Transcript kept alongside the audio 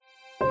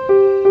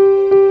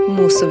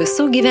Mūsų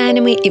visų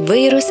gyvenimai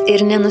įvairūs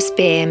ir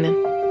nenuspėjami.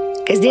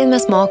 Kasdien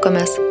mes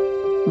mokomės,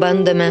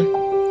 bandome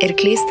ir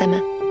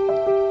klystame.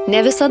 Ne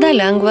visada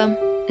lengva,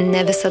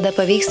 ne visada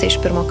pavyksta iš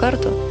pirmo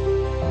karto.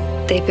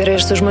 Taip yra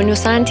ir su žmonių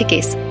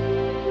santykiais.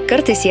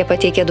 Kartais jie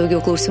pateikia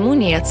daugiau klausimų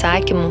nei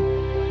atsakymų.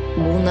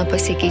 Būna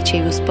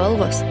pasikeičia jų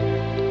spalvos.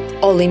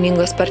 O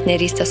laimingos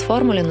partnerystės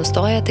formulė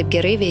nustoja taip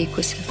gerai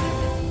veikusi.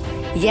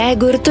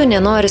 Jeigu ir tu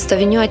nenori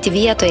stoviniuoti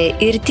vietoje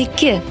ir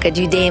tiki, kad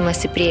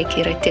judėjimas į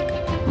priekį yra tik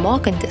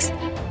mokantis,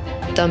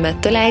 tuomet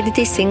tu leidi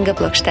teisingą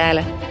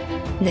plokštelę.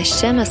 Nes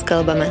čia mes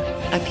kalbame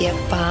apie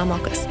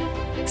pamokas.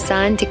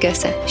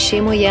 Santykiuose,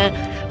 šeimoje,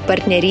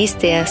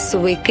 partnerystėje,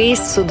 su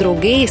vaikais, su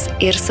draugais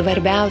ir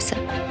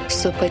svarbiausia,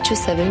 su pačiu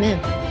savimi.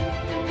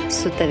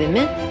 Su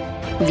tavimi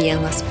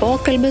vienas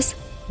pokalbis,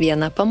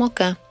 viena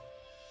pamoka.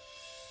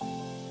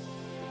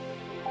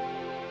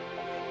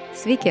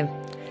 Sveiki,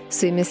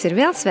 su jumis ir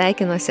vėl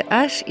sveikinuosi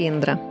aš,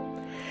 Indra.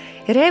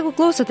 Ir jeigu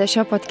klausote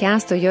šio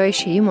podcast'o jo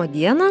išėjimo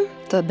dieną,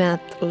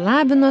 tuomet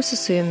labinuosi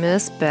su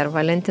jumis per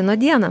Valentino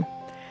dieną.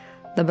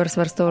 Dabar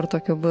svarstau, ar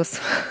tokių bus.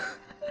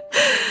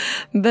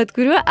 Bet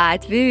kuriuo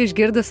atveju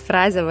išgirdus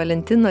frazę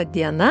Valentino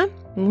diena,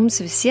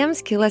 mums visiems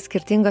kyla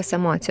skirtingos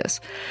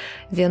emocijos.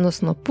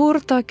 Vienus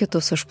nupurto,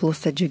 kitus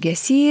užplūsta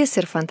džiugesys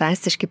ir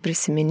fantastiški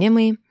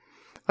prisiminimai,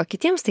 o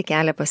kitiems tai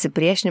kelia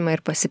pasipriešinimą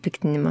ir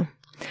pasipiktinimą.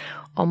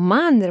 O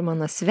man ir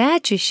mano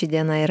svečiui ši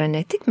diena yra ne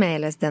tik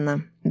meilės diena,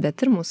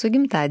 bet ir mūsų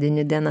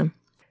gimtadienio diena.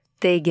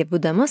 Taigi,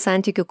 būdama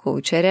santykių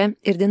koučerė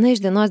ir diena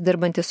iš dienos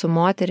dirbanti su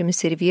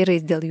moterimis ir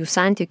vyrais dėl jų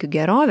santykių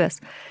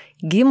gerovės,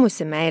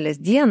 gimusi meilės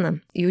dieną,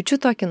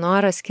 jaučiu tokį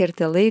norą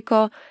skirti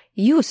laiko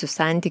jūsų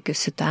santykių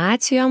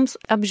situacijoms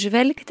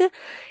apžvelgti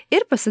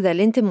ir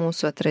pasidalinti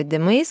mūsų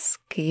atradimais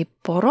kaip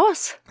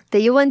poros.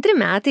 Tai jau 2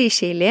 metai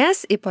iš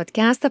eilės į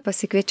podcastą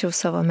pasikviečiau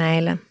savo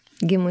meilę.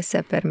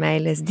 Gimusią per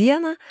meilės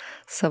dieną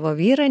savo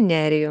vyrą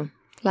Nerijų.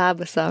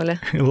 Labas, Saulė.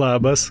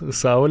 Labas,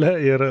 Saulė,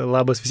 ir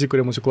labas visi,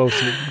 kurie mūsų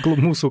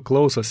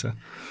klausosi.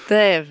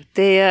 Taip,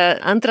 tai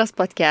antras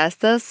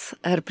podcastas.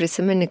 Ar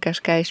prisimeni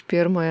kažką iš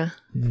pirmojo?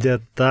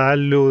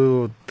 Detalių,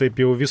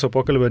 taip jau viso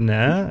pokalbio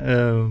ne.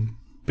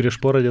 Prieš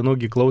porą dienų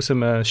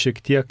klausėme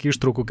šiek tiek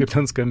ištraukų, kaip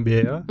ten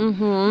skambėjo.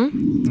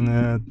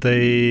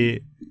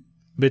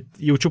 Bet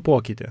jaučiu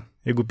pokytį.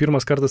 Jeigu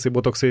pirmas kartas tai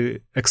buvo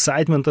toksai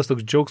excitementas,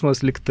 toks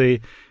džiaugsmas, lyg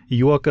tai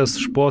juokas,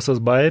 šposas,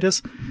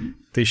 bairis,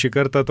 tai šį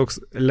kartą toks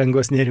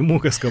lengvas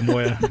nerimukas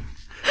kamuoja.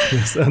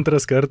 Nes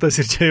antras kartas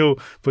ir čia jau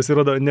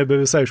pasirodo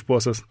nebe visai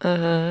šposas.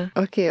 Aha,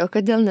 ok, o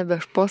kodėl nebe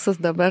šposas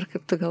dabar,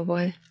 kaip tu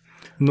galvoji?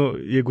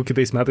 Jeigu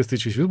kitais metais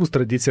tai čia iš vis bus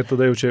tradicija,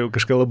 tada jau čia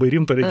kažką labai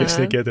rimto reikia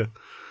šnekėti.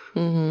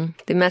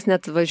 Tai mes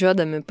net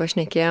važiuodami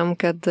pašnekėjom,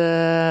 kad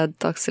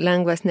toks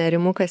lengvas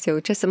nerimukas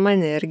jaučiasi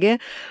man irgi,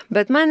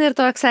 bet man ir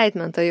to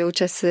excitemento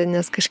jaučiasi,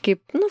 nes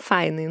kažkaip,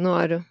 fainai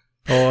noriu.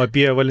 O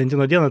apie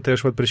Valentino dieną, tai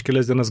aš prieš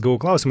kelias dienas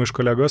gavau klausimą iš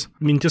kolegos.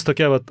 Mintis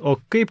tokia, o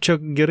kaip čia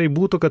gerai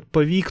būtų, kad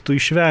pavyktų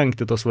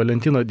išvengti tos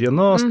Valentino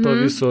dienos, to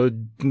viso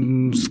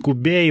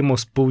skubėjimo,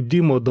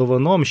 spaudimo,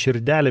 dovanom,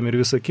 širdelėm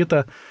ir visa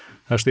kita.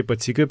 Aš taip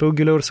atsikvėpiau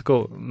giliau ir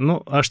sakau,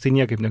 aš tai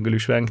niekaip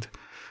negaliu išvengti.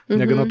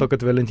 Negana to,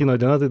 kad Valentino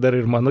diena, tai dar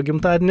ir mano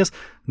gimtadienis,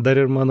 dar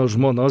ir mano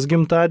žmonos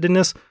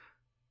gimtadienis.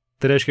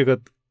 Tai reiškia,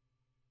 kad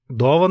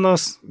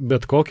dovanos,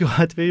 bet kokiu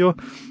atveju,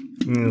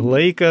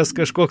 laikas,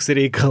 kažkoks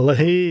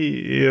reikalai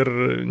ir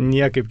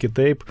niekaip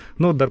kitaip.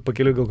 Dar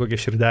pakeliu gal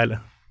kokią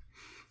širdelę.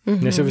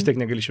 Nes jau vis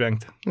tiek negali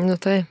išvengti.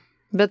 Tai.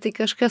 Bet tai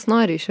kažkas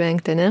nori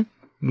išvengti, ne?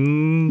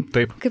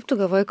 Taip. Kaip tu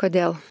galvoji,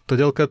 kodėl?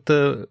 Todėl, kad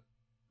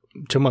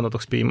čia mano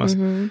toks spėjimas.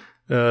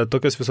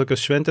 Tokios visokios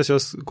šventės,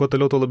 jos kuo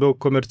toliau, tuo labiau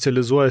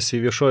komercializuojasi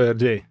viešoje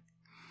erdvėje.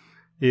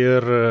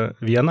 Ir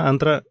viena,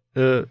 antra,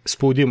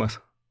 spaudimas.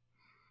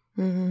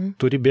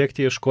 Turi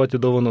bėgti ieškoti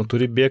dovanų,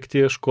 turi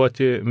bėgti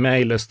ieškoti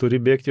meilės, turi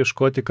bėgti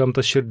ieškoti, kam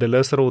tas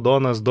širdeles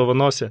raudonas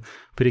dovanose.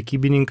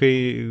 Prekybininkai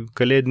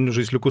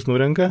kalėdinius žaisliukus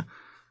nurenka,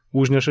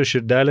 užneša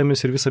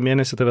širdelėmis ir visą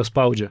mėnesį tave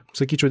spaudžia.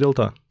 Sakyčiau dėl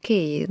to.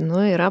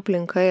 Ir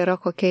aplinka yra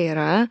kokia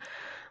yra.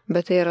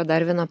 Bet tai yra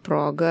dar viena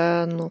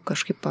proga,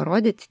 kažkaip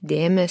parodyti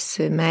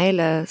dėmesį,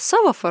 meilę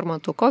savo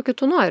formatu, kokį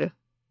tu nori.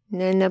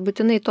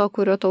 Nebūtinai to,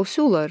 kurio tau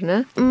siūlo, ar ne?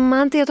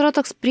 Man tai atrodo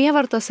toks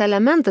prievartos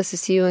elementas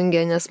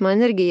įsijungia, nes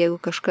man irgi, jeigu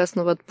kažkas,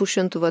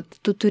 pušintų,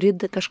 tu turi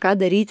kažką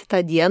daryti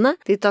tą dieną,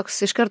 tai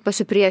toks iškart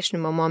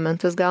pasipriešinimo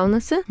momentas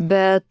gaunasi.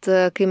 Bet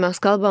kai mes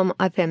kalbam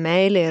apie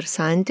meilę ir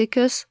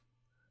santykius,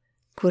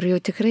 kur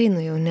jau tikrai,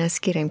 jau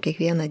neskiriam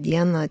kiekvieną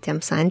dieną tiem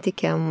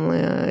santykiam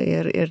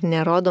ir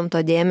nerodom to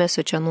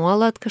dėmesio čia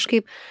nuolat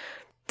kažkaip,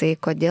 tai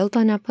kodėl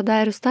to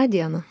nepadarius tą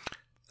dieną?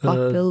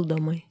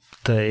 Papildomai.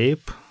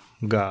 Taip,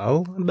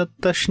 gal, bet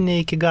aš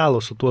ne iki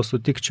galo su tuo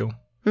sutikčiau.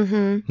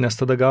 Nes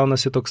tada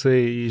gaunasi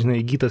toksai,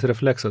 įgytas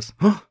refleksas.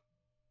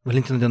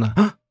 Valentino diena.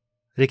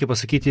 Reikia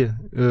pasakyti,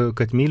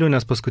 kad myliu,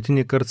 nes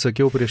paskutinį kartą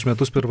sakiau prieš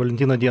metus per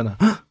Valentino dieną.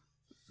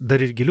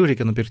 Dar ir gėlių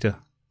reikia nupirkti.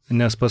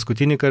 Nes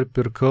paskutinį kartą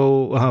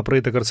pirkau,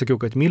 praeitą kartą sakiau,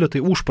 kad myliu,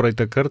 tai už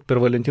praeitą kartą per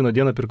Valentino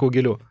dieną pirkau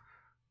gėlių.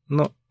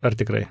 Ar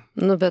tikrai?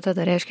 Bet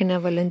tada reiškia, ne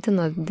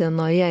Valentino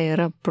dienoje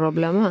yra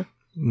problema.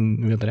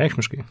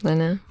 Vienareikšmiškai. Na,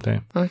 ne?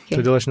 Taip. Okay.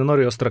 Todėl aš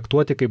nenoriu jos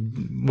traktuoti kaip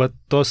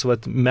tos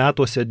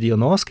metuose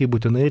dienos, kai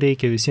būtinai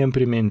reikia visiems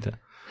priminti.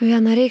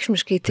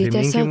 Vienareikšmiškai, tai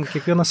Priminkim tiesiog...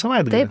 kiekvieną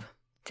savaitgalį. Taip,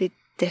 tai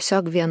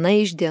tiesiog viena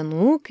iš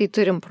dienų, kai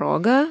turim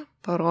progą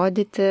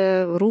parodyti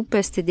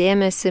rūpestį,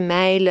 dėmesį,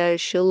 meilę,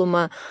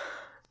 šilumą,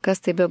 kas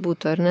tai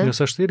bebūtų, ar ne?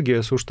 Nes aš tai irgi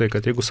esu už tai,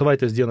 kad jeigu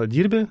savaitės dieną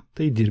dirbi,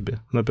 tai dirbi.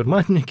 Nuo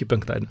pirmadienio iki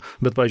penktadienio.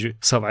 Bet, pavyzdžiui,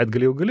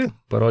 savaitgalį jau gali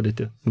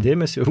parodyti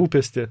dėmesį,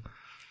 rūpestį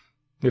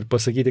ir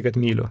pasakyti, kad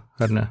myliu,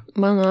 ar ne?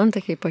 Mano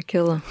antakiai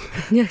pakilo.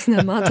 Niekas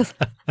nematot.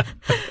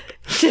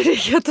 Čia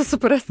reikėtų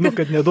suprasti.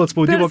 Kad neduot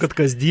spaudimo, kad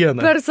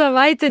kasdieną. Per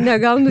savaitę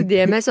negaunu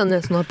dėmesio,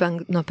 nes nuo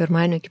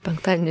pirmadienio iki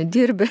penktadienio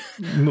dirbi.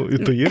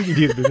 Tu irgi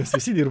dirbi, mes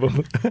visi dirbam.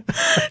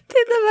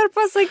 Tai dabar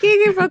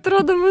pasakyk, kaip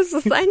atrodo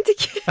mūsų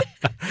santykiai.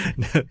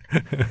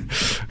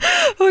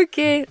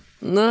 Okay.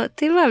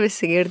 Tai va,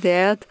 visi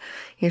girdėjot,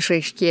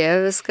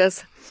 išaiškėjo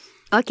viskas.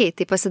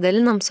 Tai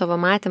pasidalinam savo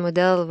matymu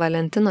dėl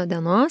Valentino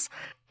dienos.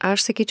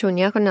 Aš sakyčiau,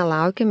 nieko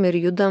nelaukiam ir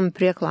judam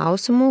prie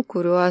klausimų,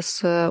 kuriuos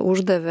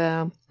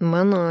uždavė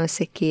mano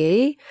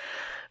sekėjai.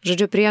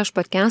 Žodžiu, prieš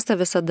podcastą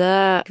visada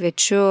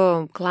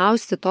kviečiu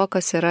klausti to,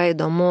 kas yra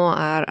įdomu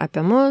ar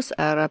apie mus,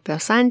 ar apie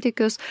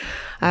santykius,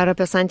 ar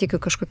apie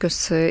santykių kažkokius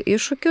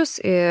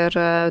iššūkius.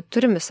 Ir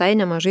turim visai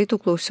nemažai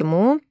tų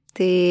klausimų,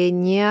 tai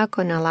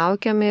nieko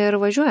nelaukiam ir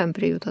važiuojam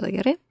prie jų tada,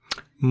 gerai?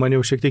 Man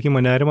jau šiek tiek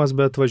ima nerimas,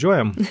 bet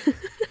važiuojam.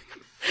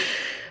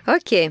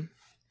 Okay.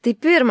 Tai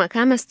pirma,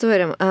 ką mes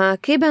turim,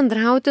 kaip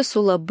bendrauti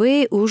su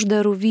labai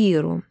uždaru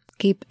vyru,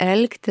 kaip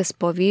elgtis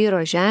po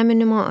vyro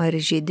žeminimo ar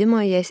žeidimo,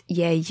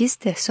 jei jis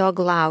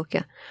tiesiog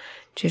laukia.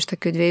 Čia iš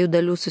tokių 2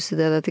 dalių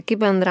susideda. Tai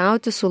kaip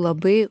bendrauti su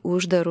labai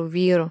uždaru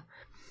vyru.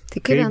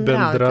 Tai kaip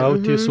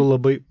bendrauti su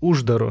labai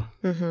uždaru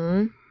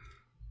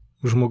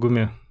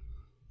žmogumi.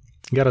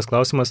 Geras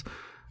klausimas.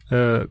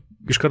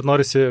 Iškart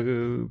norisi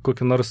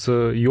kokį nors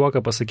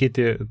juoką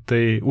pasakyti,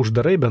 tai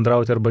uždarai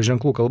bendrauti arba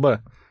ženklų kalba.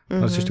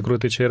 Nors iš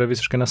tikrųjų tai čia yra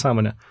visiškai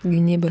nesąmonė.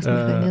 Gynybos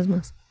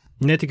mechanizmas.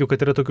 Netikiu, kad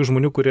yra tokių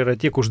žmonių, kurie yra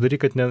tiek uždari,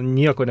 kad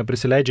nieko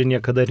neprisileidžia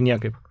niekada ir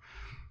niekaip.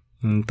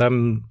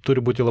 Tam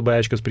turi būti labai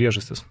aiškios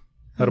priežastis.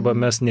 Arba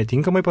mes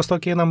netinkamai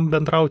pastokiai einam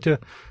bendrauti,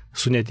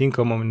 su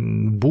netinkamom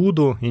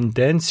būdų,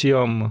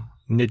 intencijom,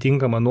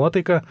 netinkama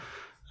nuotaika,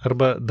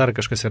 arba dar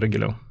kažkas yra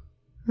giliau.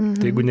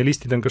 Tai jeigu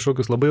nelysti ten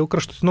kažkokius labai jau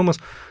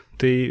kraštutinumus,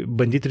 tai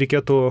bandyti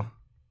reikėtų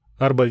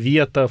arba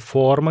vietą,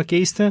 formą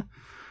keisti,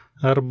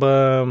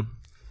 arba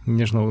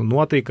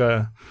nuotaiką,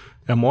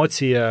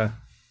 emociją,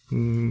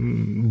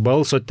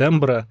 balso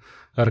tembrą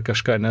ar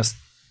kažką, nes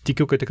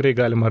tikiu, kad tikrai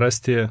galima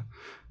rasti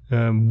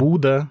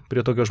būdą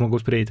prie tokio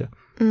žmogaus prieiti.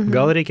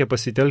 Gal reikia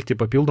pasitelkti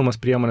papildomas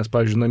priemonės,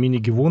 pavyzdžiui, naminį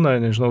gyvūną,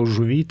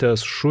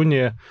 žuvytės,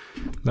 šunį,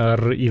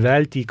 ar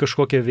įvelti į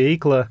kažkokią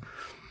veiklą.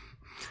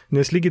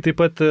 Nes lygiai taip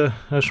pat,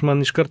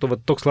 man iš karto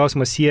toks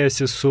klausimas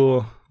siejasi su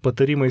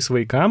patarimais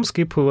vaikams,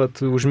 kaip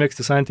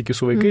užmegzti santykį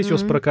su vaikais,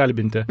 juos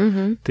prakalbinti.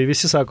 Tai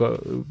visi sako,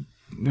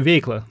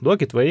 veiklą,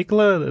 duokit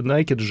veiklą,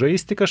 naikit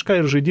žaisti kažką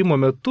ir žaidimo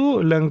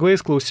metu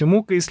lengvais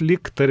klausimukais,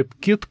 lyg tarp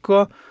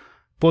kitko,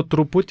 po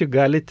truputį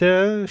galite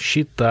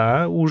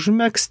šitą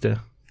užmegzti.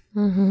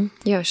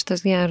 Jo,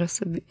 šitas geras,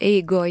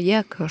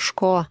 eigoje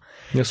kažko.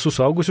 Nes su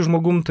suaugusiu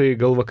žmogum, tai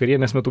gal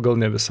vakarienės metu gal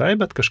ne visai,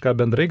 bet kažką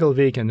bendrai gal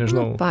veikia,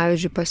 nežinau.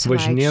 Pavyzdžiui,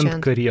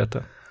 važinėjant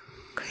karietą.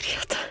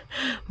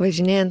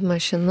 Važinėjant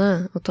mašina,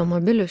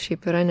 automobiliu,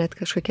 šiaip yra net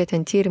kažkokie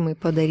ten tyrimai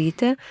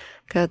padaryti,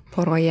 kad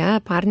poroje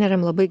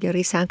partneriam labai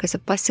gerai sekasi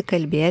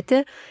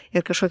pasikalbėti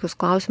ir kažkokius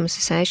klausimus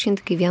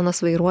įsiaiškinti, kai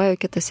vienas vairuoja,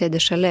 kitas sėdi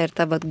šalia ir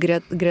ta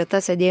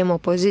greta sėdėjimo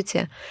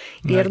pozicija.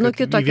 Ir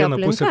kitokia aplinka. Vieną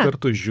pusę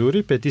kartu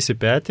žiūri, petys į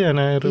petį,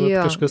 ir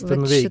kažkas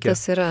ten veikia.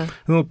 Šitas yra.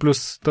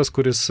 Plus tas,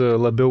 kuris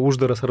labiau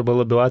uždaras arba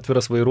labiau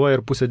atviras vairuoja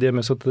ir pusę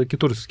dėmesio tada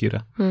kitur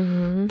skiria.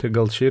 Tai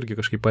gal čia irgi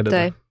kažkaip padeda.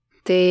 Taip.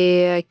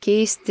 Tai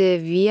keisti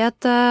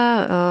vietą,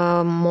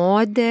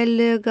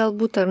 modelį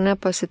galbūt, ar ne,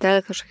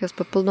 pasitelkti kažkokias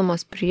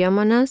papildomas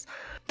priemonės.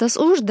 Tas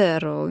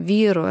uždarų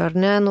vyrų, ar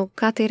ne,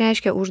 ką tai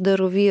reiškia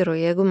uždarų vyrų?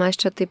 Jeigu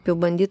mes čia taip jau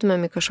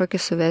bandytumėm į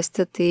kažkokį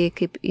suvesti, tai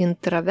kaip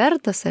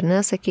intravertas, ar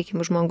ne,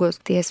 sakykime, žmogus,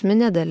 tai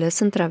esminė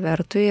dalis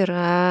intravertų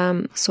yra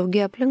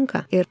saugi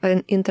aplinka. Ir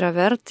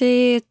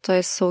intravertai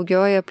toj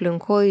saugioj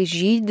aplinkoje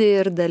žydi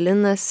ir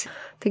dalinas.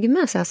 Taigi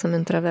mes esame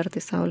intravertai,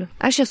 Saulė.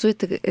 Aš esu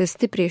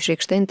stipriai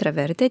išreikšta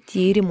intravertė,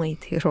 tyrimai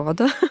tai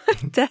rodo,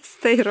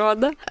 testai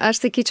rodo. Aš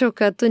sakyčiau,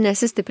 kad tu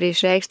nesi stipriai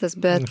išreikštas,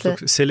 bet...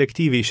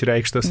 Selektyviai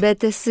išreikštas.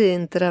 Bet esi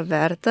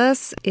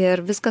intravertas ir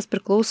viskas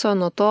priklauso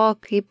nuo to,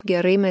 kaip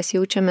gerai mes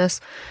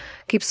jaučiamės,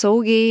 kaip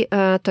saugiai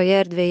toje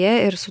erdvėje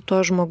ir su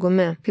tuo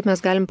žmogumi. Kaip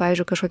mes galim,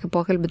 pavyzdžiui, kažkokį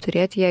pokalbį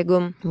turėti,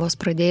 jeigu vos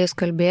pradėjus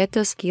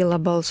kalbėtis,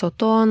 kyla balso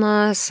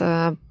tonas,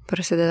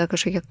 prasideda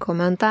kažkokie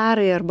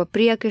komentarai arba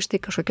priekaištai,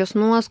 kažkokios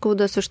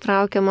nuoskaudos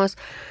ištraukiamos,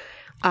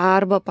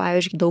 arba,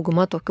 pavyzdžiui,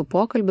 dauguma tokių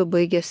pokalbių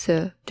baigėsi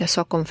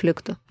tiesiog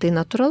konfliktu. Tai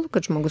natūralu,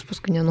 kad žmogus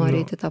paskui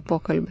nenori eiti tą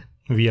pokalbį.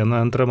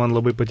 Viena, antra, man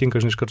labai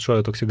patinka, žinai, iškart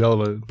šoja toks į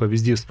galvą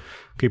pavyzdys,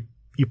 kaip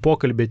į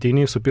pokalbį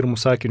ateini su pirmu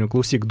sakiniu,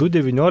 klausyk,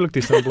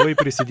 2019 buvai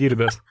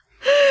prisidirbęs.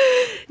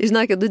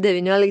 Žinokit,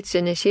 2.19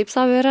 čia ne šiaip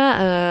savo yra.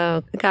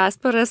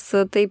 Kasparas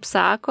taip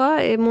sako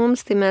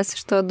mums, tai mes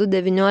iš to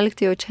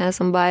 2.19 jau čia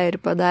esam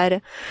bajerį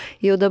padarę.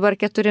 Jau dabar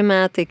 4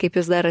 metai, kaip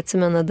jis dar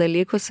atsimena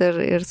dalykus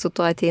ir su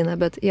tuo ateina,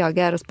 bet jo,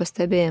 geras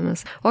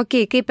pastebėjimas.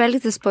 Ok, kaip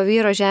elgtis po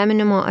vyro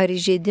žeminimo ar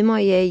įžeidimo,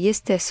 jei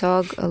jis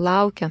tiesiog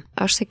laukia?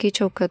 Aš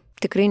sakyčiau, kad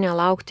tikrai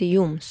nelaukti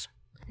jums.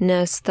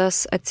 Nes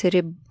tas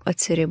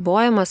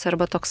atsiribojimas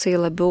arba toksai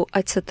labiau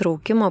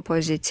atsitraukimo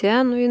pozicija,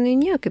 jinai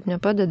niekaip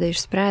nepadeda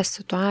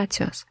išspręsti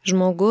situacijos.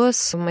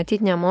 Žmogus,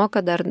 matyt, nemoka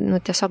dar,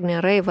 tiesiog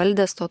nėra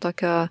įvaldęs to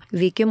tokio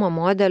veikimo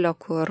modelio,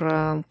 kur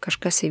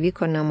kažkas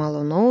įvyko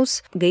nemalonaus,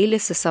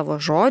 gailisi savo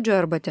žodžių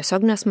arba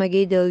tiesiog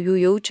nesmagiai dėl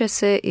jų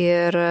jaučiasi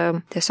ir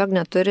tiesiog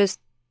neturi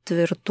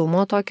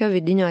tvirtumo tokio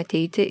vidinio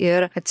ateiti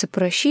ir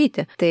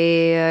atsiprašyti. Tai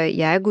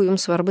jeigu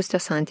jums svarbus tie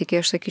santykiai,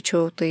 aš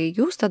sakyčiau, tai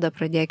jūs tada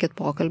pradėkit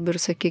pokalbį ir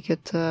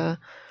sakykit,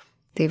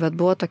 tai vad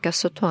buvo tokia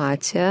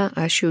situacija,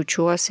 aš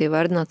jaučiuosi,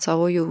 įvardinat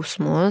savo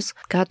jausmus,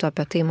 ką tu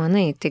apie tai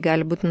manai. Tai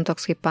gali būti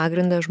toks kaip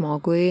pagrindas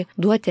žmogui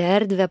duoti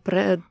erdvę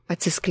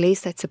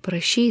atsiskleisti,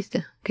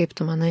 atsiprašyti. Kaip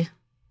tu manai?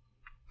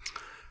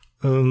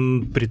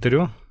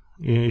 Pritariu.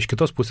 Iš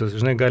kitos pusės,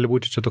 žinai, gali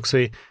būti čia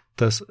toksai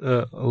tas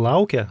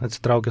laukia,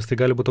 atsitraukęs, tai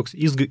gali būti toks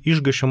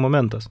išgašio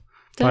momentas.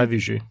 Taip.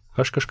 Pavyzdžiui,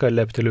 aš kažką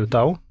lepteliu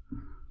tau,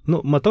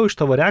 matau iš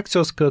tavo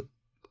reakcijos, kad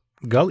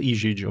gal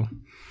įžeidžiau,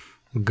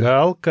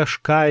 gal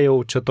kažką jau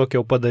čia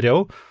tokio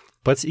padariau,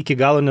 pats iki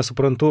galo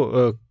nesuprantu,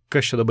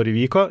 kas čia dabar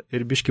įvyko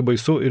ir biški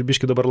baisu ir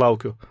biški dabar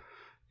laukiu.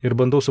 Ir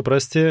bandau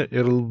suprasti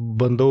ir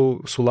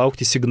bandau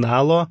sulaukti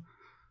signalo,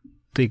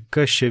 tai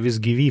kas čia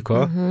visgi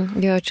vyko.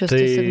 Jo, čia su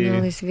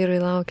signalais vyrai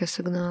laukia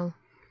signalų.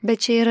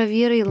 Bet čia yra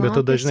vyrai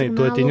laukia signalų,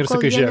 tu ateini ir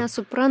sakai, jie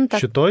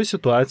nesupranta. Šitoj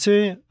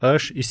situacijai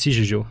aš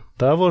įsižeidžiau.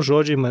 Tavo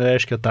žodžiai man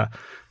reiškia tą.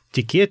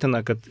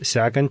 Tikėtina, kad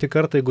sekantį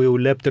kartą, jeigu jau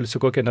leptelsiu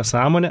kokią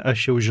nesąmonę,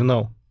 aš jau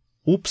žinau.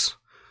 Ups,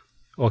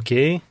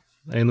 okei,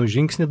 einu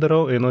žingsnį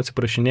darau, einu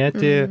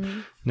atsiprašinėti,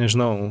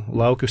 nežinau,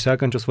 laukiu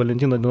sekančios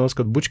Valentino dienos,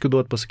 kad bučkį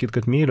duot, pasakyti,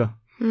 kad myliu.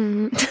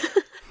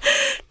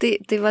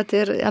 Tai vat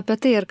ir apie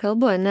tai ir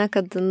kalbu, ne,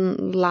 kad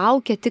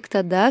laukia tik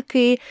tada,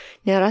 kai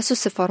nėra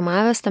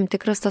susiformavęs tam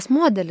tikras tas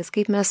modelis,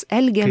 kaip mes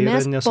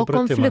elgiamės po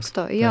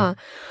konflikto. Jo.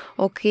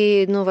 O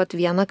kai,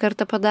 vieną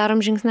kartą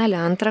padarom žingsnelį,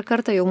 antrą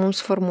kartą jau mums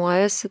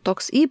formuojasi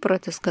toks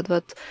įprotis, kad,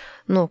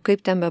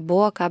 kaip ten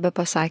bebuvo, ką be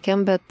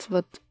pasakėm, bet,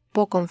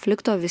 po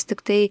konflikto vis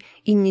tik tai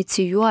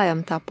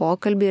inicijuojam tą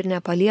pokalbį ir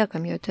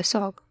nepaliekam jo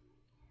tiesiog.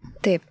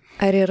 Taip.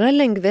 Ar yra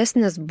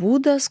lengvesnis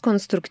būdas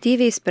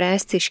konstruktyviai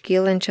spręsti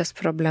iškylančias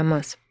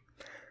problemas?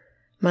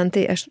 Man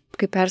tai, aš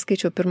kai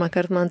perskaičiau pirmą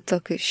kartą, man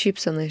tokia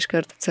šypsena iš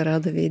karto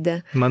atsirado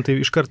veide. Man tai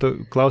iš karto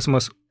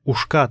klausimas,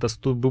 už ką tas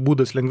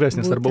būdas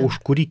lengvesnis, arba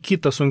už kurį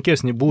kitą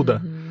sunkesnį būdą.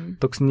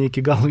 Toks ne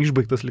iki galo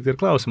išbaigtas lyg ir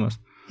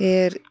klausimas.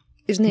 Ir,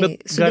 žinai,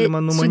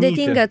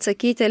 sudėtinga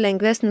atsakyti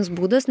lengvesnis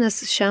būdas,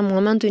 nes šiam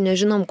momentui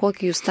nežinom,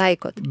 kokį jūs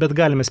taikot. Bet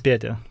galime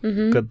spėti,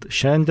 kad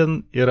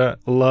šiandien yra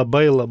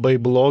labai labai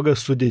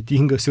blogas,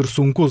 sudėtingas ir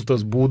sunkus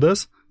tas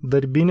būdas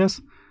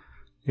darbinis.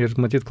 Ir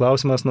matyt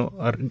klausimas,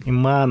 ar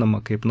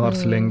įmanoma kaip nors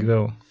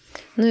lengviau.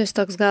 Jis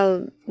toks gal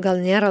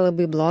nėra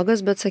labai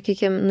blogas, bet,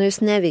 sakykime, jis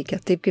neveikia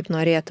taip, kaip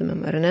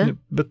norėtumėm, ar ne?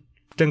 Bet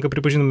tenka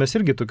pripažinti, mes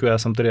irgi tokių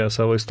esam turėję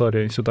savo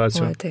istorijoje,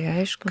 situacijų. O, tai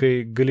aišku. Kai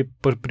gali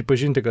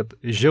pripažinti, kad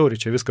žiauri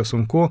čia viskas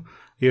sunku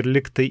ir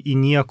liktai į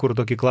niekur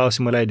tokį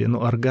klausimą leidai,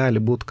 ar gali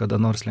būti kada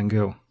nors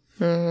lengviau.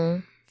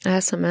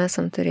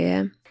 Esam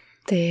turėję.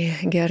 Tai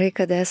gerai,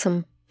 kad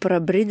esam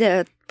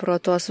prabridę pro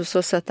tuos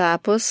visus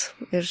etapus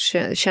ir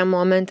šiam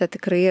momente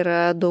tikrai yra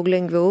daug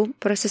lengviau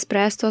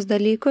prasispręsti tos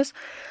dalykus,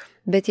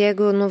 bet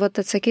jeigu,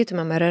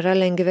 atsakytumėm, ar yra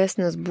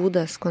lengvesnis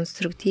būdas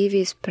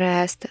konstruktyviai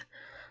spręsti,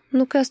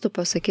 kas tu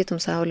pasakytum,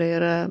 Saulė,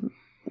 yra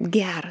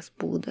geras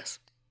būdas?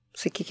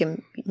 Sakykime,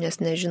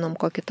 nes nežinom,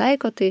 kokį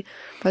taiko, tai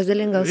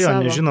pasidalink gal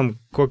savo. Nežinom,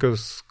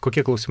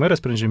 kokie klausimai yra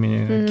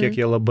sprendžiami, kiek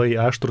jie labai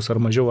aštrus ar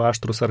mažiau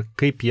aštrus, ar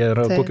kaip jie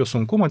yra, kokio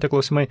sunkumo tie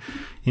klausimai.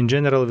 In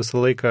general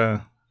visą laiką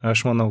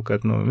aš manau,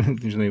 kad,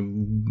 žinai,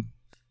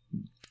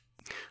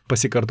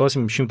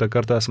 pasikartosim 100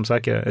 kartų, esam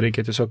sakę,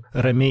 reikia tiesiog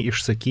ramiai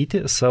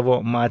išsakyti savo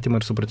matymą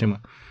ir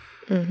supratimą.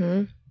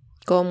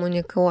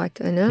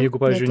 Komunikuoti, ne? Jeigu,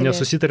 pavyzdžiui,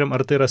 nesusitarėm,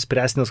 ar tai yra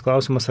spręstinas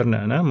klausimas ar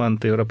ne, man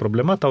tai yra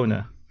problema, tau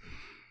ne.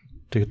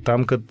 Tai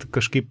tam, kad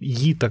kažkaip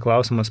jį tą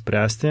klausimą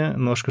spręsti,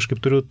 aš kažkaip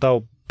turiu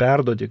tau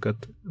perduoti,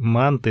 kad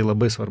man tai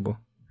labai svarbu.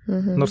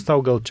 Nors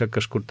tau gal čia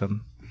kažkur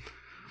ten.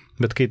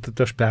 Bet kai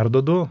aš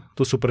perdodu,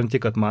 tu supranti,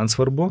 kad man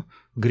svarbu,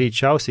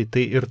 greičiausiai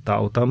tai ir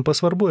tau tampa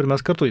svarbu ir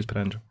mes kartu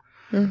įsprendžiam.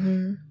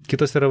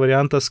 Kitas yra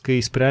variantas, kai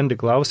sprendi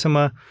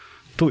klausimą,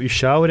 tu į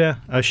šiaurę,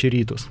 aš į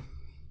rytus.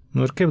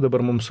 Ir kaip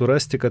dabar mums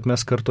surasti, kad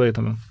mes kartu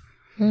eitumėm?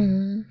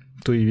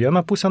 Tu į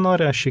vieną pusę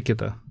nori, aš į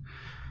kitą.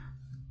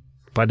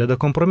 Padeda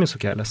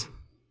kompromisų kelias.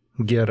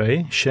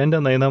 Gerai,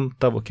 šiandien einam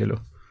tavo keliu.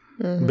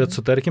 Bet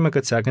sutarkime,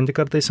 kad sekantį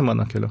kartą eisi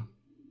mano keliu.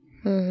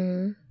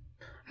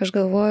 Aš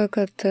galvoju,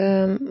 kad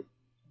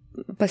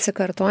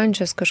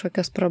pasikartojančias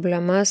kažkokias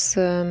problemas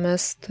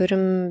mes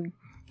turim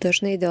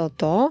dažnai dėl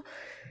to,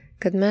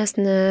 kad mes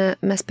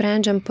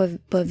sprendžiam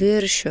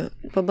paviršių,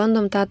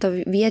 pabandom tą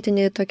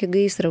vietinį tokį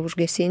gaisrą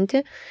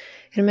užgesinti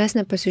ir mes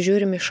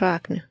nepasižiūrim į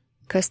šaknį,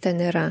 kas ten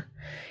yra.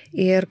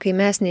 Ir kai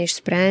mes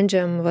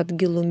neišsprendžiam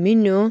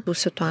giluminių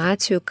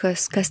situacijų,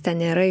 kas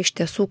ten yra iš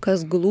tiesų,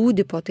 kas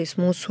glūdi po tais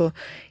mūsų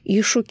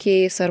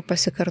iššūkiais ar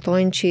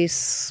pasikartojančiais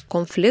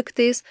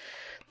konfliktais,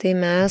 tai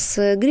mes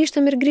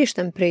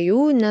grįžtam prie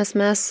jų, nes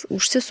mes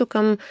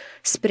užsisukam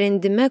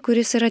sprendime,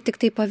 kuris yra tik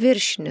tai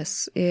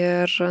paviršinis.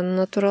 Ir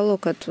natūralu,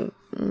 kad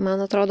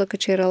man atrodo,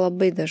 kad čia yra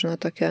labai dažna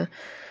tokia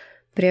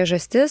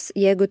priežastis.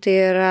 Jeigu tai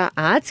yra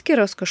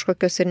atskiros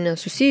kažkokios ir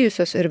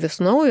nesusijusios ir vis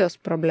naujos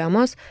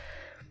problemos,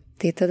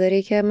 tai tada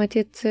reikia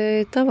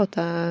matyti tavo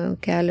tą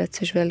kelią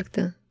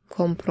atsižvelgti.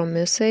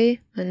 Kompromisai,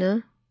 ne?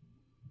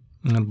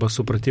 Arba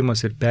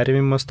supratimas ir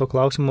perėmimas to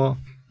klausimo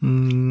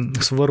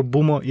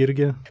svarbumo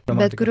irgi.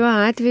 Bet kuriuo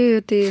atveju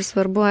tai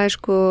svarbu,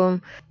 aišku,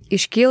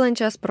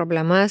 iškylančias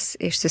problemas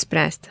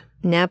išsispręsti.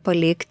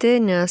 Nepalikti,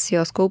 nes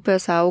jos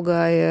kaupės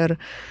auga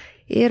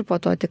ir po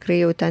to tikrai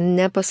jau ten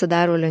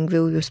nepasidaro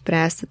lengviau jų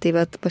spręsti. Tai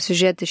bet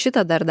pasižiūrėti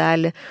šitą dar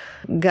dalį,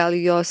 gal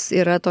jos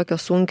yra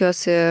tokios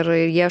sunkios ir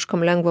ieškom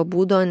lengvo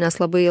būdo, nes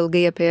labai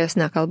ilgai apie jas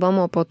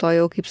nekalbam, o po to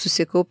jau kaip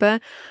susikaupia,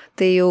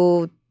 tai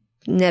jau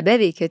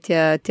nebeveikia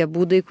tie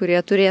būdai,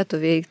 kurie turėtų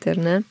veikti,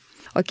 ar ne?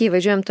 Ok,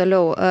 važiuojam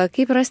toliau.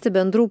 Kaip rasti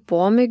bendrų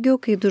pomėgių,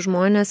 kai du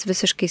žmonės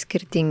visiškai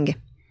skirtingi?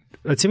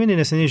 Atsimeni,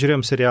 neseniai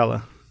žiūrėjom serialą.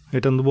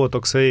 Ir ten buvo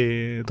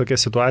tokia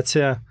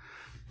situacija,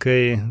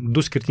 kai du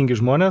skirtingi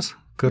žmonės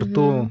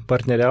kartu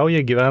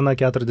partneriauja, gyvena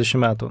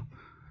 40 metų.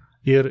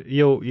 Ir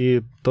jau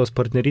į tos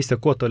partnerystę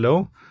kuo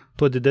toliau,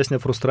 tuo didesnė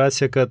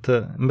frustracija, kad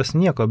mes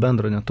nieko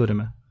bendro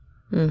neturime.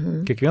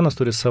 Kiekvienas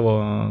turi savo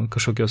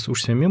kažkokios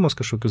užsiėmimus,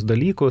 kažkokius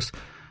dalykus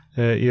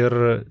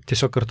ir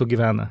tiesiog kartu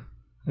gyvena.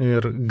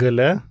 Ir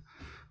gale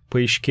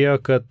paaiškėjo,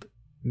 kad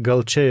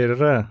gal čia ir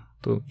yra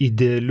tų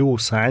idealių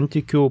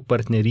santykių,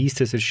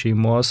 partnerystės ir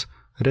šeimos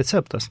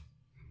receptas.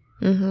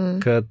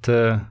 Kad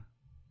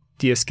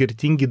tie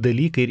skirtingi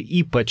dalykai ir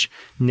ypač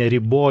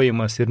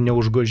neribojimas ir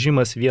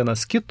neužgožimas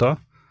vienas kito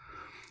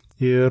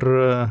ir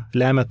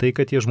lemia tai,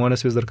 kad tie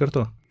žmonės vis dar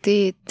kartu. Tai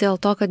dėl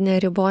to, kad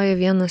neriboja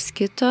vienas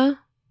kito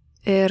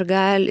ir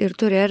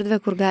turi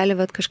erdvę, kur gali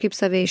kažkaip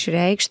save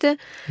išreikšti.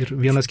 Ir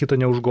vienas kito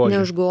neužgožti.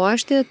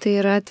 Neužgožti, tai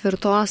yra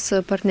tvirtos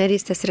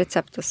partnerystės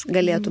receptas.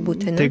 Galėtų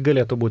būti, ne? Tai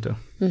galėtų būti.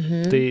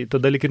 Tai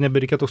tada lyg ir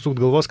nebereikėtų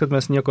sukti galvos, kad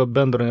mes nieko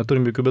bendro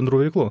neturim, jokių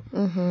bendrų veiklų.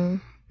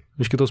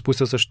 Iš kitos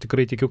pusės aš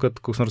tikrai tikiu, kad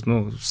koks nors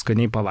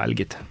skaniai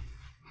pavalgyti.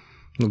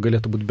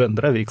 Galėtų būti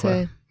bendra veikla.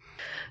 Tai.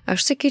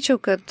 Aš sakyčiau,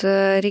 kad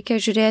reikia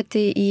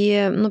žiūrėti į,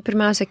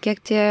 pirmiausia, kiek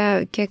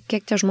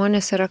tie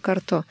žmonės yra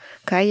kartu,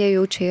 ką jie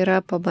jau čia yra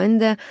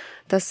pabandę,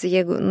 tas,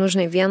 jeigu,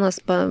 vienas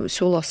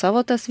siūlo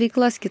savo tas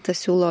veiklas, kitas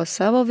siūlo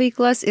savo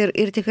veiklas ir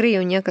tikrai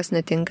jau niekas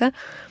netinka,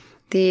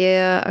 tai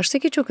aš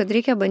sakyčiau, kad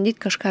reikia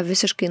bandyti kažką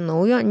visiškai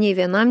naujo, nei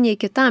vienam, nei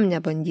kitam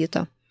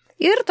nebandyto.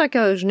 Ir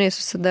tokio,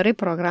 susidarai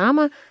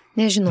programą,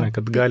 nežinau.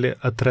 Kad gali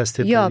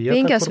atrasti tą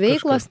vietą. 5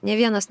 veiklos, ne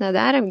vienas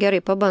nedarėm, gerai,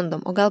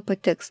 pabandom, o gal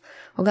patiks,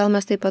 o gal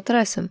mes taip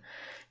atrasim.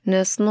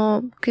 Nes,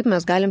 kaip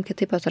mes galim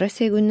kitaip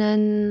atrasti, jeigu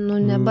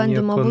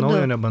nebandymo būdu. Nieko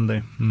naujo nebandai.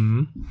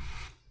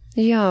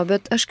 Jo,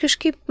 bet aš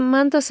kažkaip,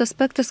 man tas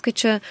aspektas, kad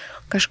čia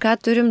kažką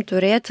turim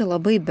turėti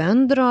labai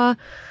bendro,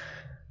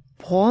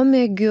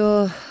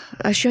 pomėgių,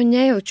 aš jo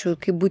nejaučiu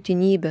kaip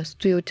būtinybės.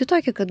 Tu jauti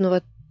tokį, kad,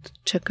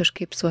 čia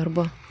kažkaip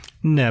svarbu.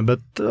 Ne,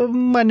 bet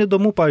man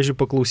įdomu, pavyzdžiui,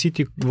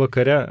 paklausyti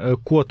vakare,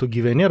 kuo tu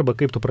gyveni arba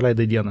kaip tu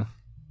praleidai dieną.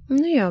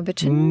 Bet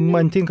čia...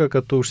 Man tinka,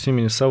 kad tu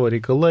užsimini savo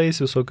reikalais,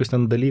 visokius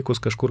ten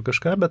dalykus, kažkur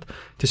kažką, bet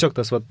tiesiog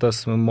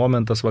tas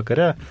momentas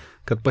vakare,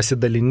 kad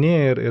pasidalini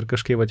ir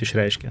kažkaip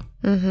išreiškia.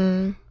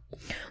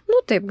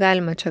 Taip,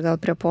 galima čia gal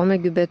prie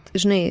pomėgių, bet,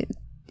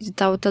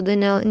 tau tada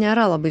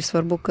nėra labai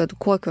svarbu, kad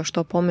kokio aš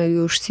to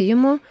pomėgių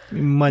užsiimu.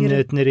 Man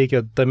net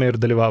nereikia tame ir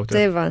dalyvauti.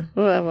 Tai va.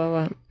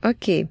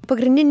 Ok.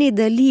 Pagrindiniai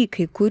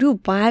dalykai, kurių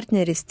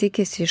partneris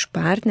tikisi iš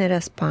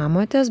partnerės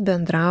pamotės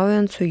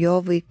bendraujant su jo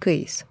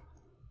vaikais.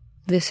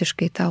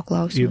 Visiškai tau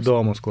klausimas.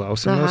 Įdomus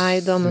klausimas. Aha,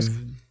 įdomus.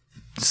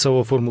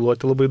 Savo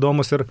formuluoti labai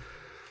įdomus ir...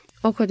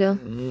 O kodėl?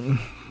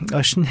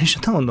 Aš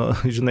nežinau,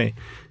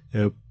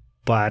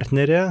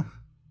 partnerė,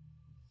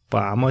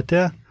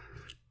 pamotė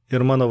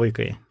ir mano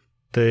vaikai.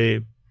 Tai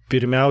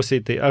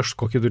pirmiausiai, tai aš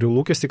kokį turiu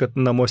lūkestį, kad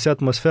namuose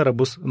atmosfera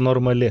bus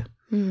normali.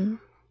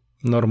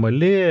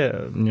 Normali,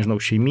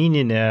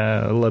 šeimyninė,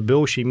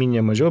 labiau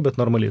šeimyninė, mažiau, bet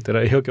normali. Tai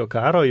yra jokio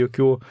karo,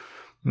 jokių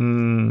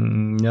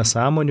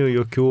nesąmonių,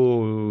 jokių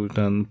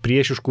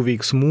priešiškų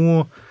veiksmų,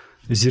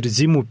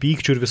 zirzimų,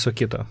 pykčių ir viso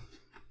kito.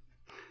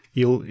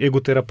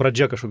 Jeigu tai yra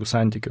pradžia kažkokių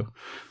santykių.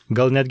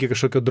 Gal netgi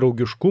kažkokio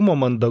draugiškumo,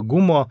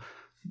 mandagumo,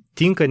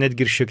 tinka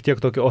netgi ir šiek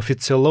tiek tokio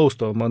oficialaus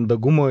to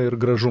mandagumo ir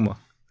gražumo.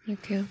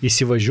 Okay.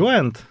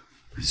 Įsivažiuojant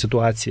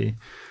situacijai,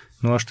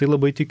 aš tai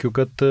labai tikiu,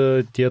 kad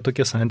tie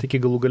tokie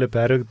santykiai galų gale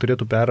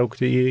turėtų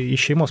peraugti į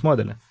šeimos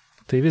modelį.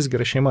 Tai visgi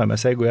yra šeima.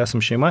 Mes jeigu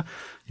esam šeima,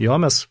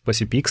 mes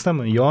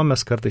pasipykstam,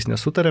 mes kartais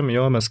nesutariam,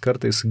 mes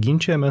kartais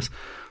ginčiamės,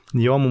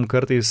 mums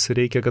kartais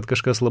reikia, kad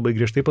kažkas labai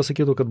griežtai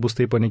pasakytų, kad bus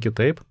taip, o ne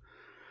kitaip.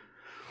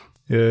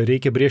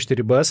 Reikia brėžti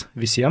ribas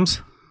visiems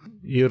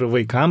ir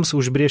vaikams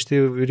užbrėžti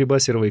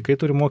ribas, ir vaikai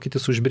turi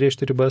mokytis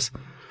užbrėžti ribas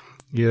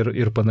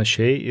ir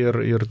panašiai.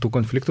 Ir tų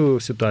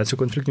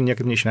konfliktų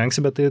niekaip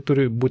neišvengsi, bet tai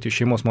turi būti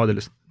šeimos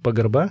modelis.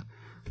 Pagarba,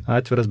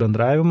 atviras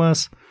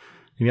bendravimas,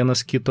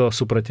 vienas kito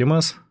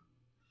supratimas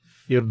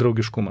ir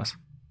draugiškumas.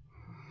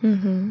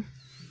 Mhm.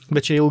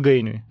 Bet čia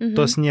ilgainiui.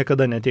 Tos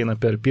niekada neteina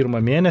per pirmą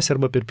mėnesį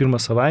arba per pirmą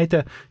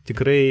savaitę.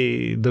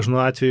 Tikrai dažnu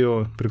atveju,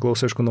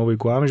 priklauso aišku nuo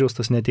vaikų amžiaus,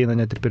 tas neteina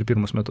net ir per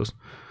pirmus metus.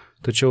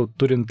 Tačiau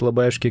turint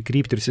labai aiškiai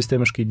kryptį ir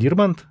sistemiškai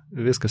dirbant,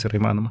 viskas yra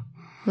įmanoma.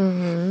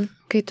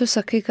 Kai tu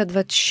sakai, kad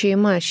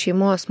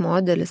šeimos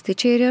modelis, tai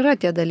čia ir yra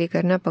tie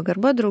dalykai, ar ne?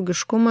 Pagarba,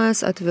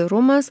 draugiškumas,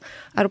 atvirumas,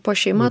 ar po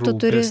šeima tu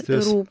turi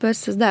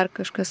rūpestis, dar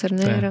kažkas, ar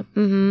ne yra?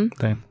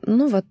 Taip.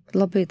 Nu,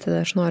 labai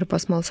tada aš noriu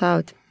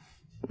pasmalsauti.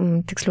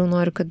 Tiksliau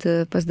noriu, kad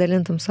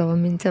pasidalintum savo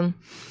mintim.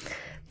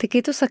 Tai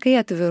kai tu sakai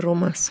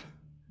atvirumas,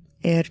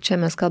 ir čia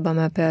mes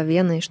kalbame apie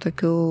vieną iš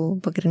tokių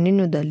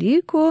pagrindinių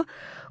dalykų,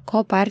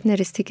 ko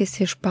partneris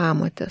tikisi iš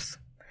pamotės.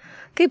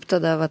 Kaip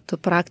tada tu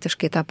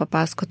praktiškai tą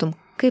papasakotum,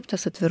 kaip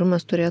tas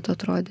atvirumas turėtų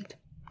atrodyti?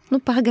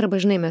 Pagarbą,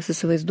 žinai, mes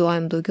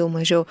įsivaizduojam daugiau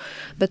mažiau,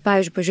 bet,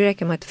 pavyzdžiui,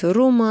 pažiūrėkime,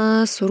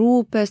 atvirumas,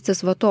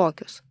 rūpestis,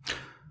 tokius.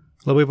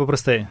 Labai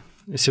paprastai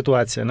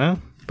situacija, ne?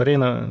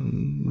 Pareina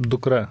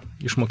dukra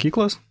iš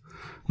mokyklos,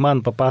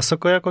 man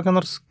papasakoja kokią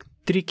nors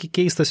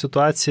keistą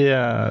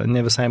situaciją,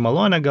 ne visai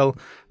malonę gal,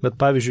 bet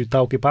pavyzdžiui,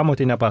 tau kaip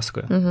pamotė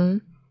nepasakoja.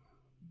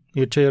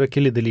 Ir čia yra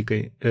keli dalykai.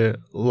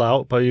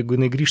 Jeigu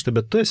jinai grįžta,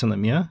 bet tu esi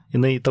namie,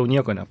 jinai tau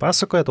nieko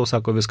nepasakoja, tau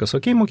sako, viskas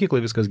okei,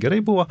 mokyklai viskas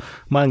gerai buvo,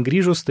 man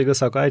grįžus, taiga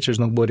sako, čia,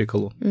 žinok, buvo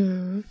reikalų.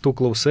 Tu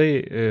klausai,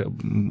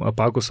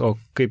 apakus, o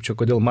kaip čia,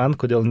 kodėl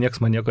nieks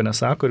man nieko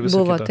nesako ir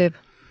viso buvo kito. Taip.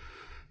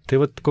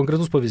 Tai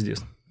konkretus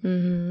pavyzdys.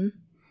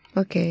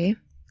 Okay.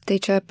 Tai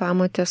čia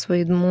pamotės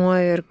vaidmuo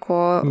ir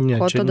ko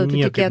tada tu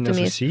tikėtumės?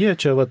 Nesusiję,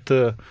 čia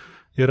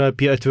yra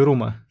apie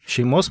atvirumą.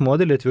 Šeimos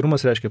modelį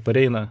atvirumas reiškia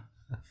pareina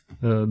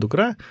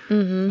dukra,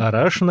 ar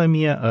aš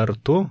namie, ar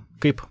tu,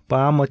 kaip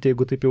pamotė,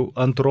 jeigu taip jau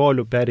ant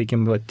rolių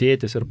pereikim,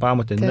 tėtis ir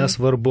pamotė,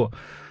 nesvarbu.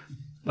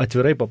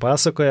 Atvirai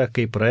papasakoja,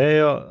 kaip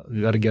praėjo,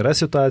 ar gera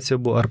situacija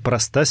buvo, ar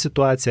prasta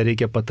situacija,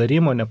 reikia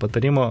patarimo,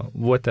 nepatarimo,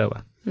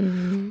 whatever.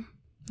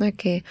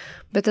 Okay.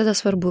 Bet tada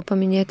svarbu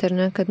paminėti, ar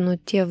ne, kad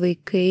tie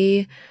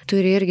vaikai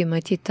turi irgi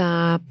matyti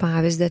tą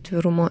pavyzdį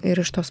atvirumo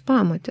ir iš tos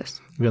pamotės.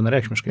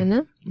 Vienareikšmiškai.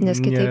 Ne?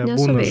 Nes kitaip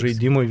nesuveiks. Nebūna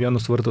žaidimo į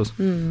vienus vartus.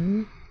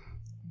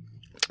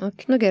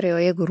 Okay. Gerai, o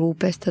jeigu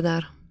rūpestį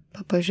dar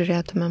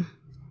pažiūrėtumėm.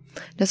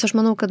 Nes aš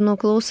manau, kad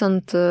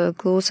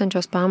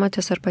klausančios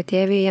pamotės ar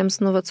patėviai, jiems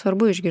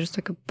svarbu išgirsti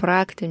tokių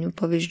praktinių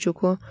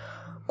pavyzdžiukų,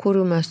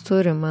 kurių mes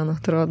turim, man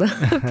atrodo,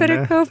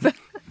 perikaupę.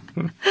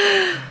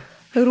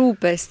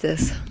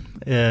 Rūpestis.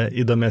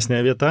 Įdomesnė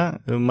vieta.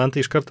 Man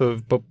tai iš karto,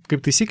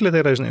 kaip taisyklė,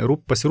 tai yra, žinai,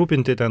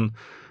 pasirūpinti ten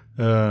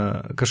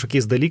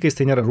kažkokiais dalykais,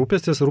 tai nėra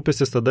rūpestis.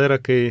 Rūpestis tada yra,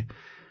 kai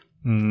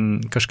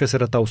kažkas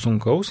yra tau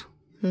sunkaus.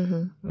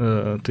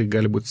 Tai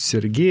gali būti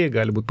sirgi,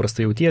 gali būti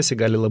prastai jautiesi,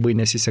 gali labai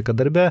nesiseka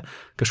darbe,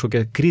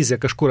 kažkokia krizė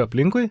kažkur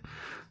aplinkui.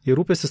 Ir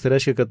rūpestis tai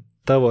reiškia, kad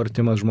tavo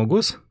artimas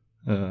žmogus,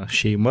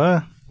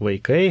 šeima,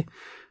 vaikai,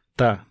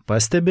 tą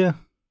pastebi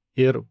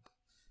ir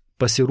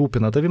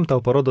pasirūpina tavim,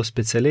 tau parodo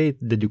specialiai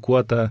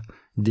dedikuotą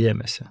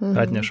dėmesį.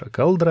 Atneša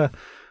kaldrą,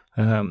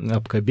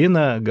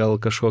 apkabina, gal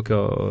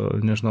kažkokio,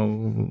 nežinau,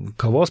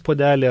 kavos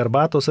puodelį,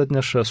 arbatos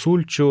atneša,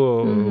 sulčių,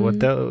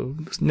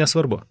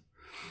 nesvarbu.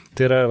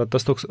 Tai yra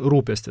tas toks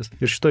rūpestis.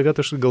 Ir šitoje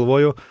vietoje aš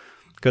galvoju,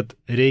 kad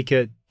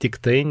reikia tik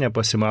tai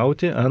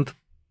nepasimauti ant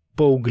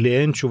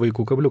paauglėjančių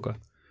vaikų kabliuko.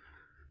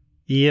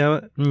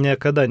 Jie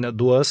niekada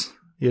neduos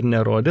ir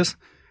nerodys,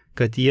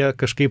 kad jie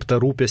kažkaip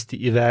tą rūpestį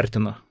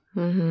įvertino.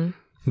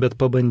 Bet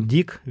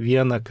pabandyk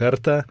vieną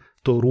kartą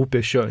to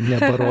rūpesčio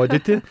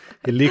neparodyti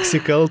ir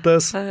liksi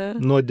kaltas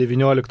nuo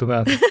 19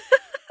 metų.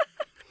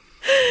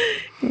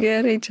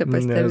 Gerai, čia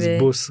pastebėjai. Nes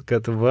bus,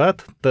 kad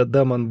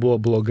tada man buvo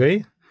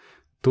blogai,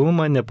 tu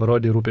man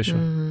neparodai rūpesčio.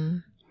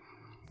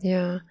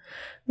 Ja.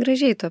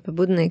 Gražiai tu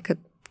apibūdinai,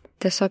 kad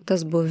tiesiog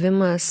tas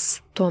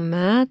buvimas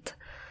tuomet,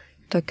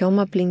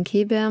 tokiom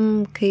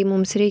aplinkybėm, kai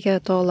mums reikia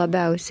to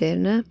labiausiai,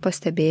 ne?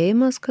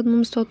 Pastebėjimas, kad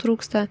mums to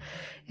trūksta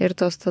ir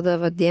tos tada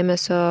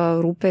dėmesio,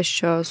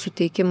 rūpesčio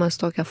suteikimas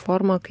tokią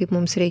formą, kaip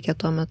mums reikia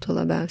tuo metu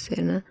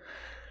labiausiai, ne?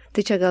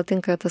 Tai čia gal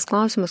tinka tas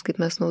klausimas,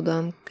 kaip mes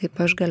naudojam, kaip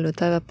aš galiu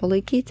tave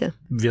palaikyti.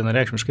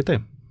 Vienareikšmiškai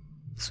taip.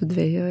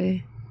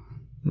 Sudvejojai.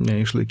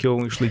 Ne,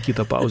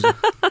 išlaikytą pauzę.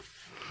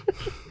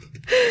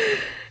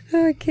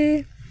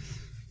 Okay.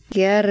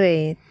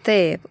 Gerai,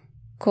 taip.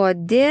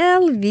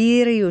 Kodėl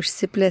vyrai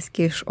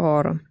užsiplėskė iš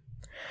oro?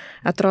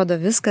 Atrodo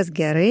viskas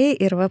gerai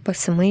ir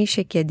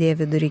pasimaišė kėdė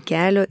vidury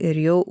kelio ir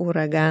jau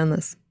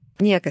uraganas.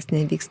 Niekas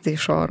nevyksta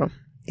iš oro.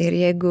 Ir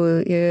jeigu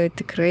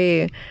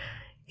tikrai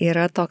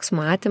yra toks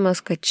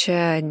matymas, kad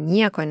čia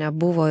nieko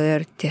nebuvo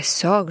ir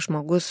tiesiog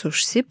žmogus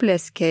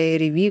užsiplėskė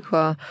ir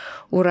įvyko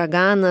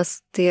uraganas,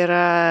 tai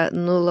yra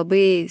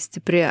labai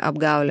stipri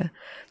apgaulė.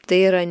 Tai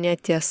yra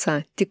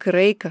netiesa.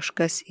 Tikrai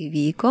kažkas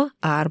įvyko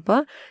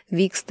arba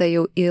vyksta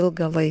jau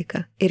ilgą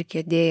laiką. Ir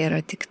kėdė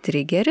yra tik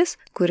trigeris,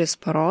 kuris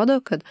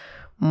parodo, kad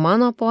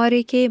mano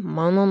poreikiai,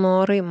 mano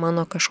norai,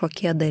 mano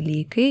kažkokie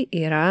dalykai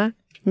yra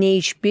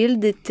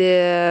neišpildyti.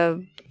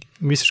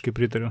 Visiškai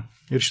pritariu.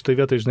 Ir šitoje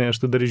vietoje, žinai, aš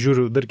tai dar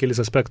žiūriu dar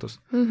kelis aspektus.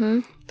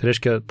 Tai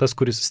reiškia, tas,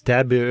 kuris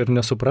stebi ir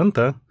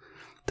nesupranta,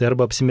 tai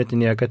arba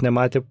apsimetinėja, kad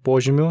nematė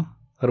požymių,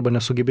 arba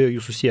nesugebėjo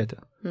jų susijęti.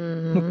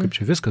 Kaip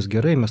čia viskas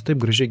gerai, mes taip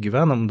gražiai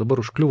gyvenam, dabar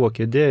užkliuvo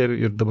kėdė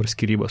ir dabar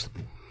skyrybos.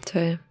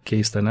 Tai.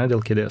 Keista, ne,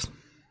 dėl kėdės.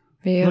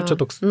 Jo. Čia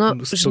toks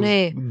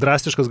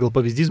drastiškas gal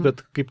pavyzdys,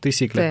 bet kaip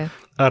taisyklė.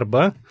 Tai.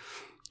 Arba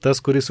tas,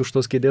 kuris už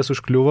tos kėdės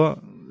užkliuvo,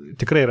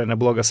 tikrai yra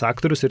neblogas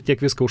aktorius ir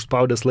tiek viską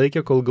užspaudęs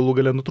laikė, kol galų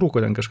gale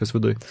nutrūko ten kažkas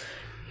viduj.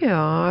 Jo,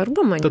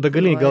 arba manipuliuoja. Tada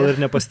gali gal ir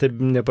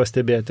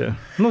nepastebėti.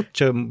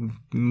 Čia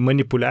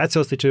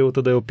manipulacijos, tai čia jau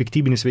tada jau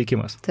piktybinis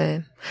veikimas.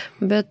 Taip,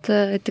 bet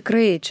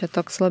tikrai čia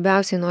toks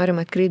labiausiai norim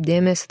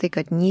atkreipdėmėsi tai,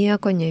 kad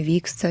nieko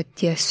nevyksta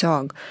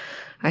tiesiog.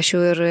 Aš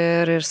jau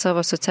ir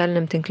savo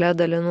socialiniam tinkle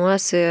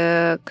dalinuosi,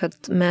 kad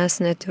mes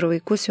net ir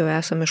vaikus jau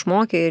esame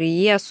išmokę ir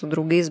jie su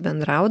draugais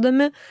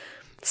bendraudami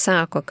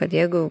sako, kad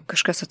jeigu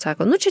kažkas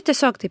atsako, čia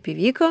tiesiog taip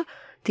įvyko,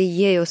 tai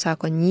jie jau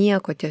sako,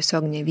 nieko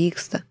tiesiog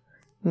nevyksta.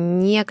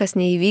 Niekas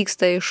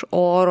neįvyksta iš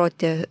oro.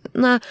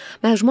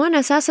 Mes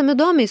žmonės esame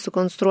įdomiai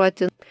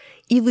sukonstruoti,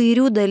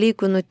 įvairių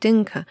dalykų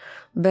nutinka,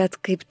 bet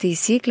kaip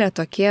taisyklė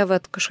tokie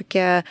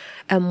kažkokie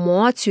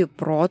emocijų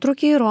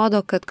protrukiai rodo,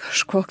 kad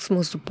kažkoks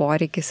mūsų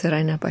poreikis yra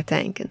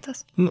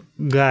nepatenkintas.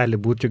 Gali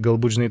būti,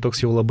 galbūt, žinai,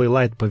 toks jau labai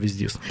light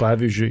pavyzdys.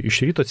 Pavyzdžiui,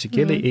 iš ryto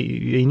atsikėlė,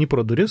 eini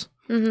pro duris,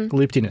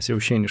 laiptinės jau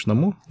išeini iš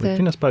namų,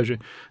 laiptinės,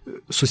 pavyzdžiui,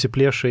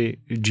 susiplėšai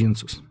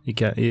džinsus.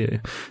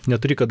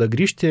 Neturi kada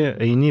grįžti,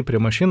 eini prie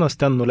mašinos,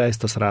 ten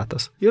nuleistas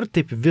ratas. Ir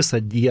taip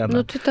visą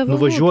dieną.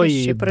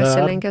 Nuvažiuoji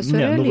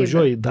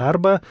į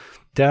darbą,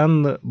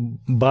 ten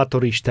bato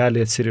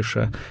raištelį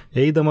atsiriša.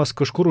 Eidamas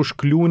kažkur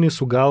užkliūni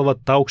su galva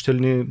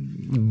taukštelni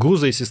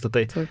guzais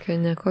įstatai. Tokia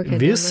nekokia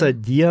visą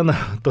dieną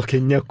tokia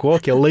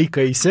nekokia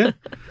laikaisi,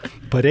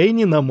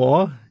 pareini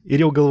namo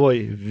ir jau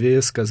galvoji,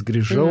 viskas,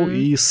 grįžau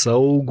į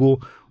saugų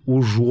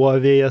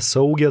užuovėją,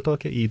 saugę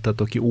tokią, į tą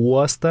tokį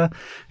uostą,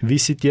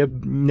 visi tie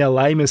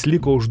nelaimės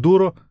liko už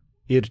durų.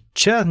 Ir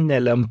čia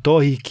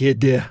nelemtoji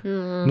kėdė.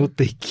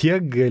 Tai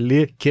kiek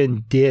gali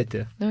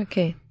kentėti?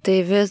 Okay. Tai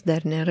vis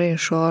dar nėra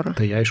iš oro.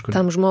 Tai aišku.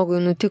 Tam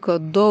žmogui nutiko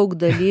daug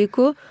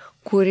dalykų,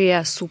 kurie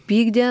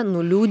supykdė,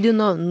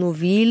 nuliūdino,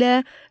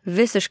 nuvylė,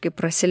 visiškai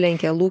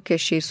prasilenkė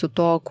lūkesčiai su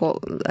to,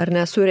 ar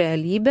ne su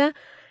realybė.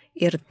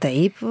 Ir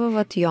taip,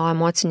 jo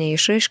emocinė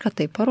išraiška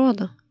tai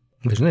parodo.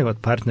 Žinai,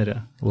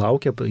 partnerė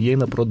laukia,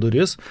 įeina pro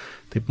duris,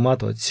 taip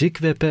mato,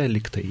 atsikvėpia,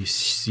 liktai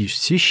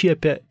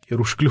išsišiepia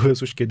ir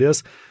užkliuvęs už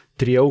kėdės,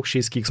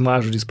 triaukščiais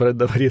keiksmažodžiais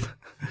pradeda varyti.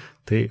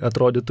 Tai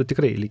atrodytų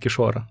tikrai lyg iš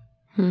oro.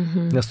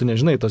 Nes tu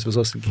nežinai tos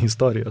visos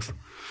istorijos.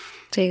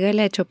 Tai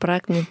galėčiau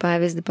praktinį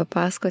pavyzdį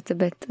papasakoti,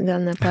 bet gal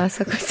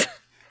nepasakosiu.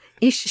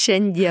 Iš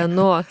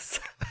šiandienos.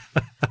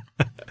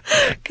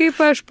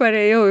 Kaip aš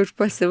parėjau iš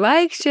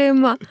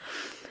pasivaikščiojimo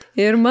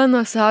ir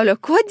mano Saulė,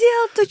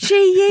 kodėl tu čia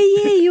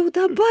įėjai jau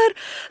dabar?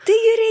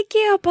 Taigi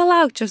reikėjo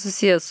palaukti, čia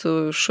susijęs su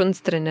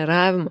šuns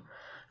treniravimu.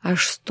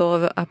 Aš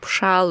stoviu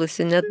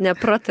apšalusi, net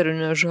nepratariu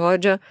nė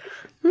žodžio.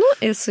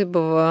 Jisai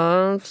buvo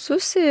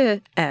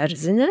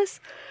susierzinęs,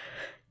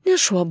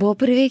 nes šuo buvo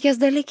priveikęs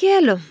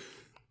dalykėlių.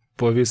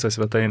 Po visą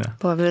svetainę.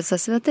 Po visą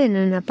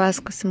svetainę,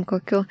 nepasakosim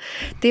kokiu.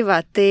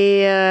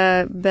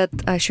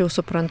 Bet aš jau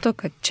suprantu,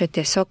 kad čia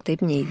tiesiog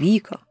taip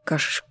neįvyko.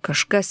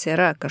 Kažkas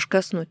yra,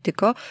 kažkas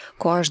nutiko,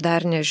 ko aš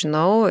dar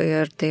nežinau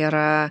ir tai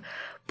yra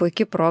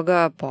puikia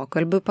proga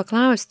pokalbiui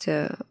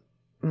paklausti.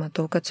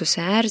 Matau, kad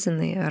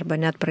susierzinai arba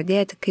net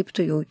pradėti, kaip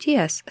tu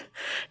jauties.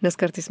 Nes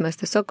kartais mes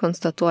tiesiog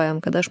konstatuojam,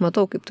 kad aš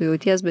matau, kaip tu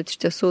jauties, bet iš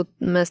tiesų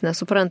mes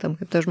nesuprantam,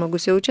 kaip tas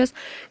žmogus jaučias,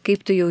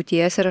 kaip tu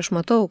jauties ir aš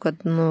matau, kad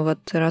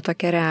yra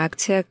tokia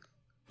reakcija,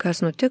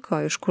 kas nutiko,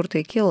 iš kur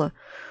tai kilo.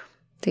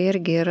 Tai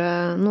irgi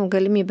yra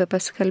galimybė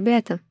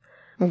pasikalbėti.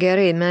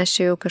 Gerai, mes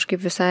čia jau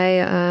kažkaip visai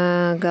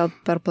gal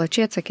per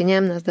plačiai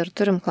atsakinėjom, nes dar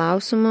turim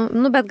klausimų,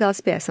 bet gal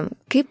spėsim.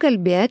 Kaip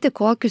kalbėti,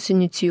 kokius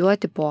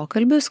inicijuoti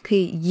pokalbius,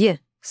 kai ji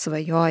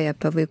svajoja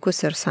apie vaikus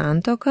ir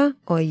santuoką,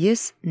 o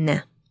jis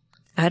ne.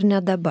 Ar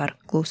ne dabar?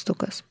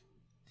 Klaustukas.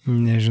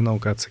 Nežinau,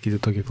 ką atsakyti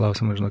tokį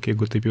klausimą, žinok,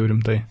 jeigu taip jau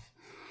rimtai.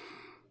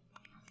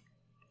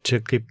 Čia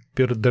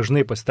kaip ir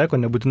dažnai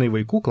pasitaiko, nebūtinai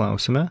vaikų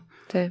klausime,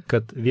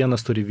 kad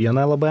vienas turi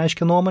vieną labai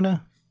aiškę nuomonę,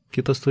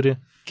 kitas turi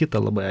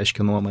kitą labai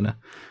aiškę nuomonę.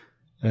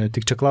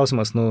 Tik čia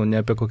klausimas, ne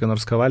apie kokią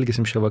nors ką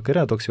valgysim šią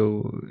vakarę, toks jau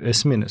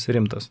esminis,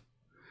 rimtas.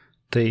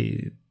 Tai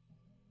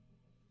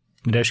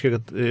reiškia,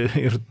 kad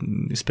ir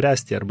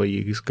spręsti arba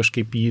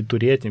kažkaip jį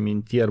turėti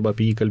mintį arba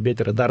apie jį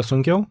kalbėti yra dar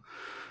sunkiau,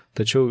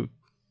 tačiau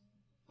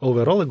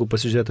overall, jeigu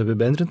pasižiūrėti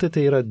apibendrintai,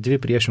 tai yra dvi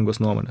priešingos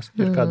nuomonės.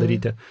 Ir ką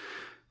daryti?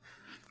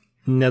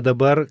 Ne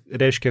dabar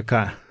reiškia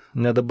ką?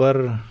 Ne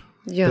dabar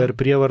per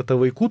prievartą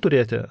vaikų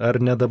turėti,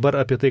 ar ne dabar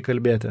apie tai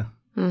kalbėti?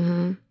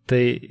 Tai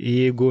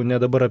jeigu ne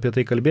dabar apie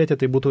tai kalbėti,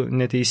 tai būtų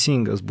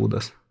neteisingas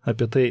būdas.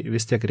 apie tai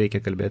vis tiek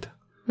reikia kalbėti.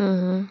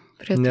 Mhm.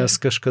 Nes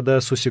kažkada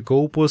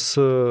susikaupus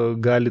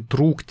gali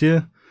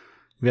trūkti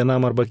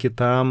vienam arba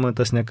kitam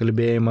tas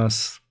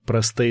nekalbėjimas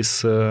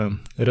prastais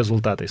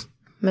rezultatais.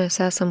 Mes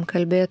esam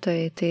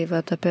kalbėtojai, tai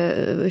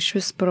iš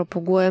vis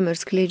propaguojam ir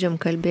skleidžiam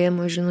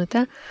kalbėjimo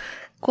žinutę.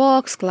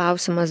 Koks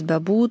klausimas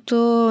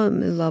bebūtų,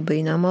 labai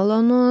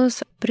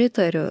nemalonus,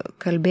 pritariu,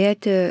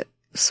 kalbėti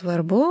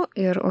svarbu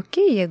ir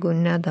jeigu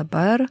ne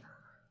dabar,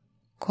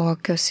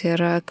 kokios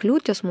yra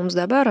kliūtis mums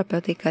dabar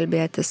apie tai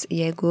kalbėtis.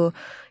 Jeigu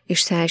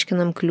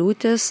išsiaiškinam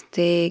kliūtis,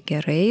 tai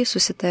gerai,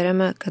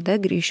 susitarėme, kada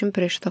grįšim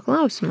prie šito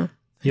klausimo.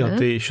 Jo,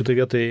 tai šitoj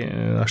vietoj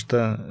aš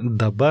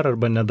dabar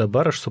arba ne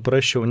dabar, aš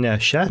suprasčiau ne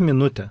šią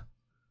minutę,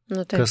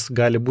 kas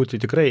gali būti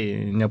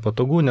tikrai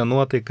nepatogu,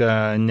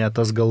 nenuotaika, ne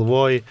tas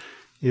galvoj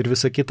ir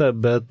visa kita,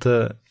 bet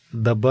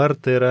dabar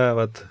tai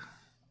yra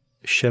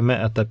šiame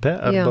etape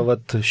arba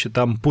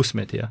šitam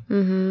pusmetyje.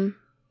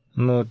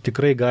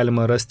 Tikrai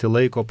galima rasti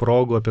laiko,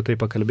 progų apie tai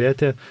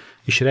pakalbėti,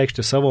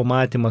 išreikšti savo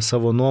matymą,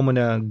 savo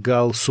nuomonę,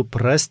 gal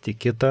suprasti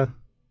kitą,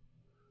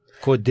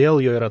 kodėl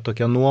jo yra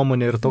tokia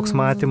nuomonė ir toks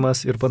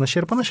matymas ir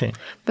panašiai ir panašiai.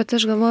 Bet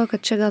aš galvoju, kad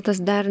čia gal tas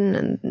dar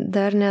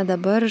ne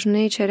dabar,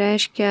 žinai, čia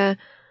reiškia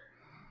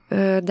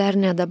dar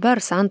ne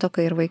dabar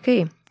santuoka ir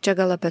vaikai. Čia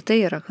gal apie tai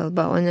yra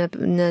kalba, o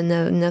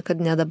ne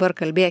kad ne dabar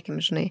kalbėkim,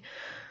 žinai.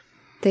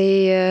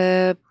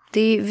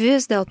 Tai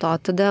vis dėlto,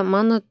 tada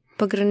mano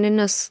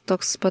pagrindinis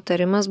toks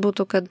patarimas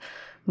būtų, kad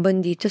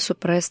bandyti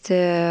suprasti,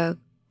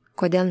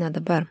 kodėl ne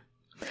dabar.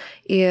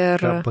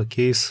 Ir ką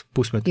pakeis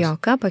pusmetis. Jo,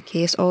 ką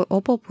pakeis, o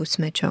po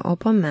pusmečio, o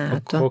po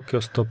metų. O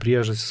kokios to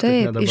priežastys, taip,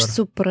 kad ne dabar.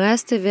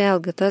 Išsuprasti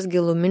vėlgi tas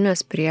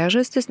giluminės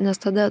priežastys, nes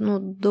tada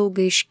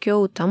daug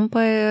aiškiau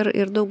tampa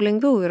ir daug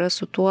lengviau yra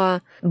su tuo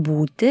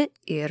būti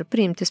ir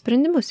priimti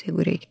sprendimus,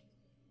 jeigu reikia.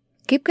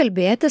 Kaip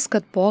kalbėtis,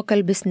 kad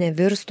pokalbis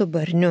nevirstų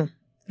barniu?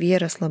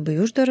 Vyras labai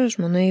uždaras,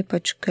 žmona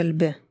ypač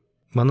kalbi.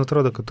 Man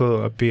atrodo, kad tu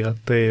apie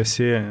tai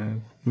esi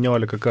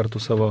 19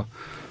 kartų savo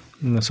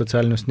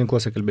socialinius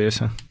tinkluose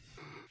kalbėjusi.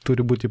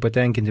 Turi būti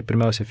patenkinti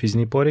pirmiausia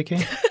fiziniai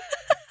poreikiai.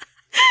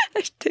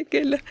 Aš tik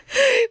galiu.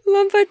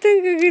 Man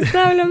patinka, kai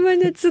Saulė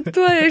mane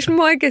cituoja,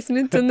 išmokęs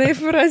mintinai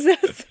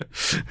frazes.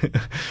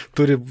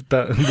 Turi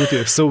būti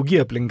saugi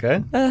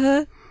aplinka. Aha.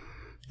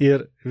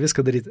 Ir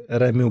viską daryti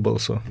ramių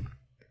balsu.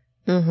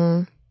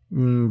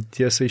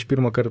 Tiesa, iš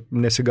pirmo karto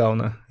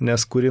nesigauna,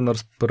 nes kuri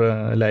nors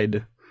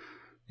praleidi.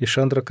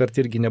 Iš antro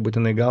karto irgi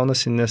nebūtinai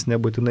gaunasi, nes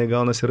nebūtinai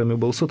gaunasi ramių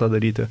balsu tą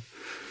daryti.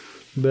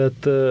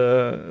 Bet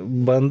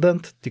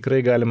bandant, tikrai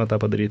galima tą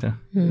padaryti,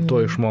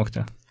 to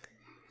išmokti.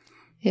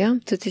 Ja,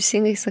 tu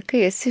teisingai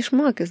sakai, esi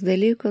išmokęs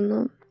dalykų,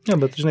 Ja,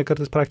 bet, žinai,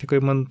 kartais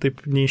praktikoje man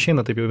taip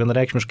neišeina, taip jau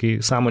vienareikšmiškai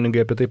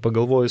sąmoningai apie tai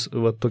pagalvojus,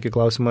 tokį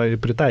klausimą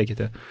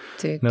pritaikyti.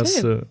 Taip. Nes,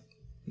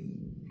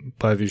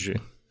 pavyzdžiui,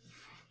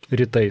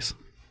 rytais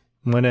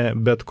mane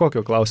bet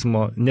kokio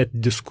klausimo, net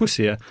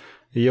diskusija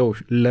jau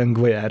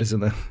lengvai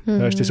erzina.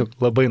 Aš tiesiog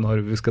labai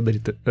noriu viską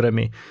daryti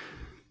ramiai.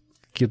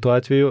 Kitu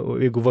atveju,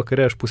 jeigu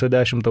vakare aš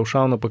 9:30 tau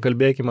šaunu,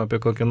 pakalbėkime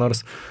apie kokią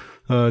nors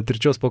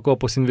trečios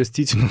pakopos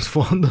investicinius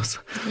fondus,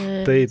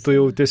 tai tu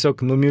jau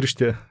tiesiog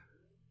numiršti.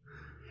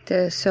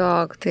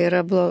 Tiesiog, tai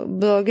yra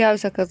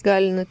blogiausia, kas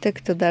gali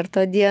nutikti dar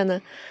tą dieną.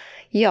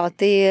 Jo,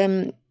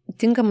 tai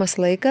tinkamas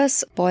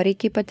laikas,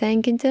 poreikiai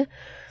patenkinti,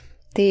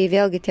 tai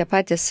vėlgi tie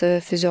patys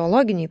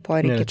fiziologiniai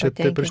poreikiai čia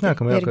patenkinti. Taip ir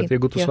šnekam, kad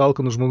jeigu tu su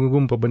alkanu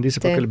žmogum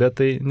pabandysi pakalbėti,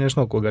 tai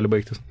nežinau, kuo gali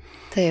baigtis.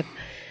 Taip.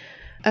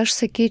 Aš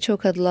sakyčiau,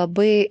 kad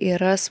labai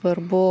yra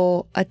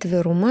svarbu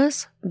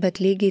atvirumas,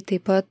 bet lygiai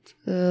taip pat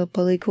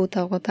palaikau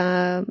tavo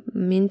tą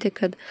mintį,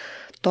 kad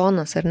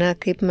tonas, ar ne,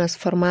 kaip mes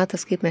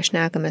formatas, kaip mes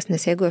šnekamės,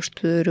 nes jeigu aš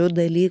turiu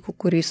dalykų,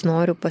 kuriais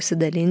noriu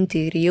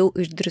pasidalinti ir jau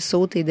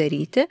išdrįsau tai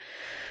daryti,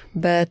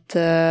 bet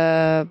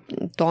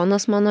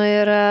tonas mano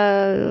yra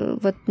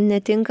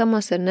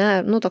netinkamas, ar ne,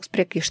 toks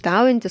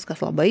priekaištaujantis,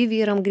 kas labai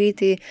vyram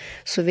greitai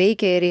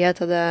suveikia ir jie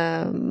tada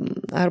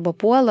arba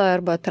puola,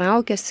 arba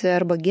traukiasi,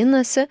 arba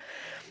ginasi,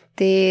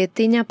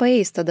 tai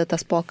nepaeis tada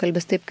tas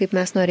pokalbis taip, kaip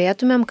mes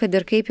norėtumėm, kad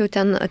ir kaip jau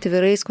ten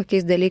atvirais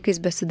kokiais dalykais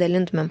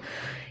besidalintumėm.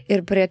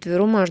 Ir prie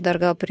atvirumo aš dar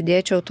gal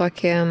pridėčiau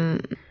tokį,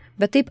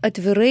 bet taip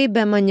atvirai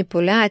be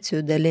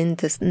manipulacijų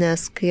dalintis,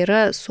 nes kai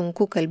yra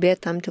sunku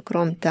kalbėti tam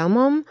tikrom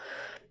temom,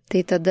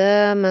 tai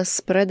tada mes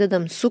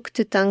pradedam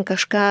sukti ten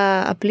kažką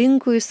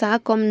aplinkui,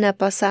 sakom,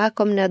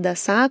 nepasakom,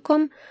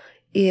 nedasakom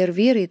ir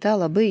vyrai tą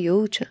labai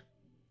jaučia.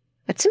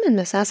 Atsimint,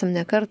 mes esam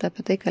ne kartą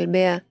apie tai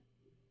kalbėję.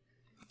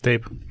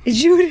 Taip.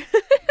 Žiūri.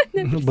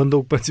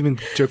 Bandau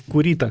atsiminti, čia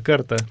kurį tą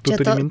kartą. Tu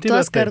turi minti,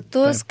 tuos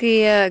kartus,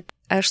 kai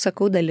aš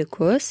sakau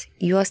dalykus,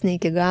 juos ne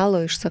iki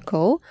galo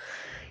išsakau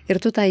ir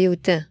tu tą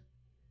jauti.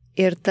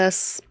 Ir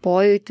tas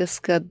pojūtis,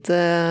 kad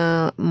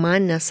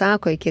man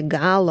nesako iki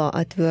galo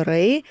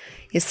atvirai,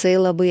 jisai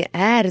labai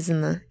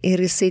erzina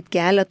ir jisai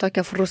kelia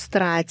tokią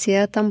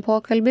frustraciją tam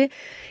pokalbį.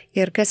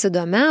 Ir kas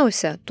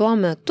įdomiausia, tuo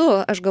metu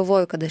aš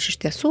galvoju, kad aš iš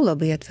tiesų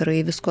labai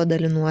atvirai visko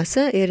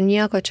dalinuosi ir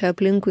nieko čia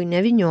aplinkui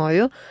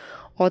nevinioju,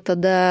 o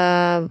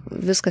tada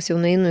viskas jau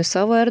nueinu į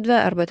savo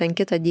erdvę arba ten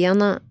kitą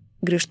dieną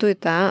grįžtu į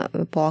tą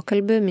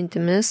pokalbį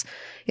mintimis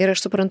ir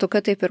aš suprantu,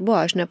 kad taip ir buvo,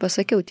 aš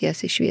nepasakiau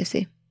tiesiai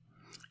šviesiai.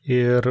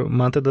 Ir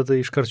man tada tai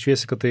iškart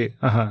šviesi, kad tai,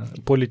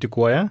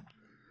 politikuoja,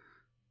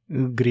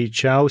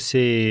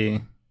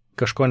 greičiausiai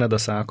kažko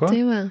nedasako,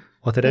 Tai va.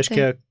 o tai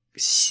reiškia,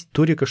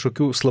 turi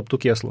kažkokių slaptų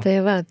kėslų. Tai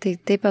va, tai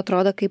taip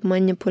atrodo kaip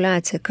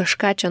manipulacija.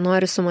 Kažką čia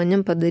nori su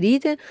manim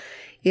padaryti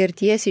ir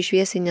tiesiai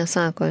šviesiai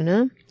nesako,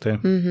 ne?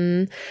 Taip.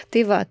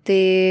 Tai va,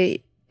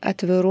 tai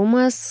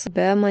atvirumas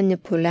be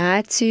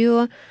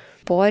manipulacijų,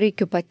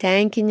 poreikių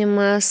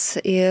patenkinimas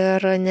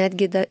ir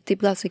netgi,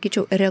 taip gal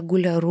sakyčiau,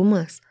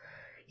 reguliarumas.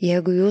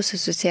 Jeigu jūs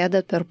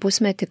susėdat per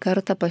pusmetį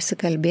kartą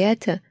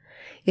pasikalbėti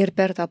ir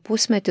per tą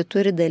pusmetį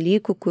turi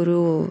dalykų,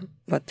 kurių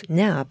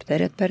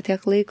neaptarėt per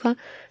tiek laiko,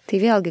 tai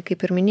vėlgi,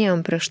 kaip ir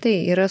minėjom prieš tai,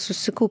 yra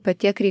susikaupę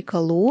tiek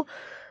reikalų,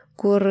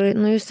 kur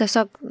jūs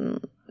tiesiog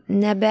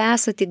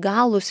nebesat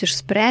įgalus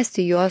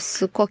išspręsti juos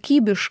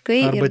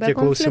kokybiškai ir be konflikto. Arba tie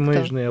klausimai,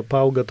 žinai,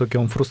 apauga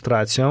tokiom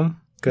frustracijom,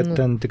 kad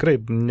ten tikrai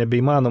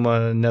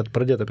nebeįmanoma net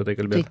pradėti apie tai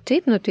kalbėti.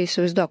 Taip, tai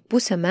įsivaizduok,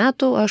 pusę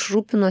metų aš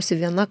rūpinosi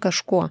viena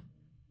kažkuo.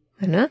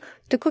 Ne?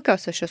 Tai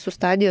kokios aš esu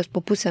stadijos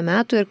po pusę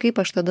metų ir kaip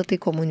aš tada tai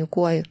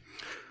komunikuoju?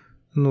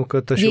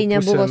 Kad aš jau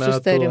pusę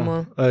metų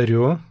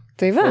ariu,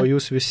 tai va. O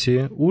jūs visi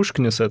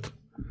užknisat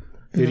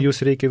ir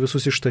jūs reikia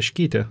visus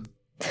ištaškyti.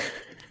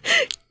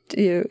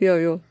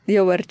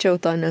 Jau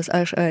arčiau to, nes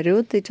aš ariu,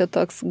 tai čia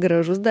toks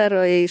gražus dar,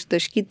 o jei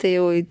ištaškyti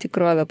jau į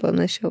tikrovę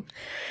panašiau.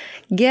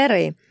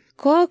 Gerai.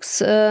 Koks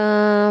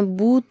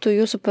būtų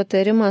jūsų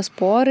patarimas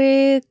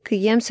porai, kai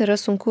jiems yra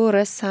sunku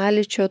rasti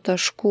sąlyčio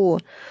taškų?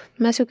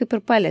 Mes jau kaip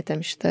ir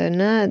palėtėm šitą,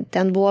 ne?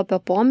 Ten buvo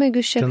apie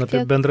pomėgius šiek tiek. Ten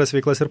apie bendras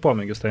veiklas ir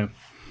pomėgius, tai.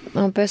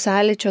 Apie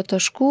sąlyčio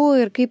taškų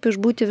ir kaip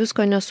išbūti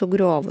visko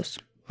nesugriovus.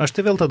 Aš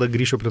tai vėl tada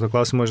grįšiu prie to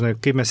klausimo, žinai,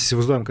 kaip mes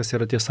įsivaizduojam, kas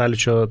yra tie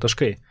sąlyčio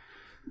taškai.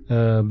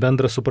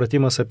 Bendras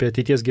supratimas apie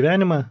ateities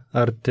gyvenimą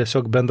ar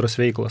tiesiog bendros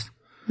veiklos?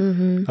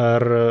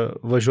 Ar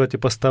važiuoti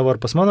pas tavo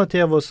ar pas mano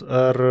tėvus,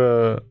 ar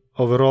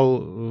overall,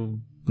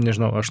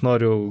 nežinau, aš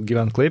noriu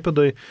gyventi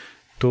Klaipėdoj,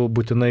 tu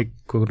būtinai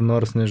kur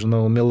nors,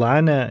 nežinau,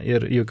 Milane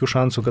ir jokių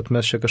šansų, kad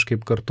mes čia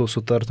kažkaip kartu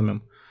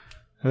sutartumėm.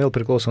 Vėl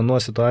priklauso nuo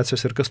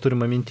situacijos ir kas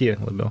turima mintyje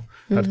labiau.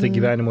 Ar tai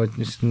gyvenimo,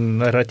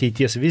 ar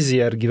ateities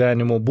vizija, ar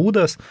gyvenimo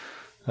būdas,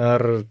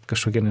 ar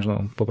kažkokie,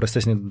 nežinau,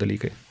 paprastesni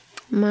dalykai.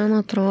 Man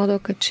atrodo,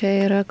 kad čia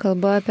yra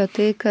kalba apie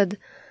tai, kad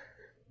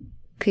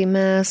kai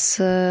mes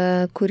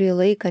kurį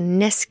laiką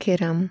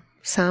neskiriam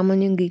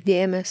sąmoningai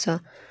dėmesio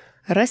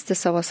rasti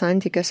savo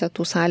santykiuose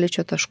tų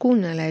sąlyčio taškų,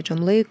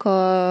 neleidžiam laiko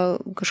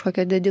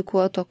kažkokio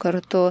dedikuoto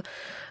kartu,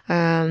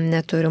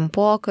 neturim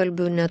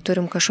pokalbių,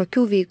 neturim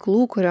kažkokių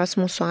veiklų, kurios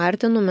mūsų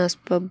artinu, mes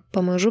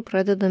pamažu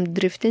pradedam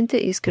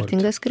driftinti į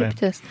skirtingas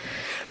kryptis.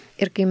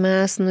 Ir kai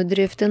mes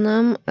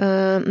nudriftinam,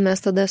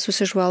 mes tada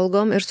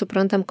susižvalgom ir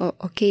suprantam,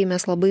 kad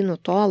mes labai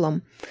nutolom.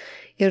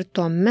 Ir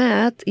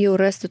tuomet jau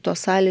rasti to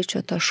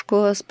sąlyčio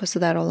taškus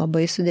pasidaro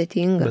labai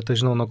sudėtinga. Bet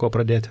aš žinau, nuo ko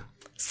pradėti.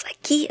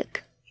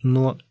 Sakyk.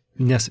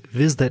 Nes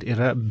vis dar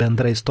yra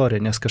bendra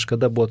istorija, nes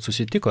kažkada buvot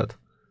susitikot,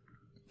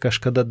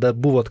 kažkada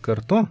buvot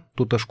kartu,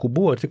 tų taškų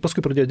buvo ir tik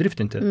paskui pradėjo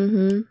driftinti.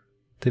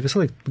 Tai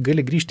visą laiką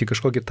gali grįžti į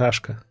kažkokį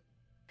tašką.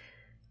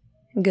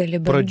 Gali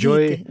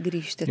bandyti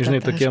grįžti.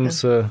 Žinai,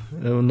 tokiems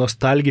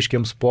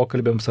nostalgiškiams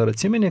pokalbėms ar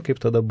atsimeni, kaip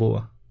tada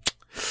buvo?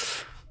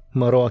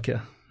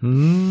 Marokė.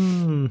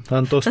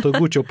 Ant to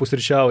stogučio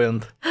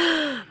pusryčiaujant.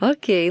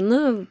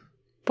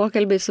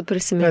 Pokalbiai su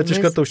prisiminimais. Iš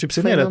karto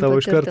šipsenėlė tavo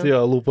iš karto jo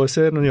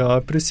lūpose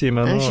ir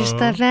prisimenu. Aš iš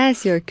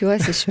tavęs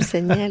juokiuosi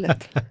šipsenėlė.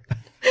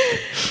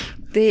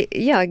 Tai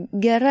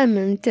gera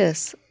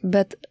mintis,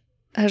 bet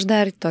aš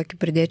dar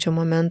tokį pridėčiau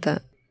momentą.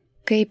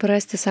 Kaip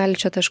rasti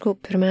sąlyčio taškų?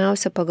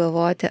 Pirmiausia,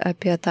 pagalvoti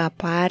apie tą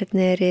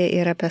partnerį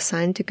ir apie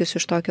santykius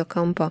iš tokio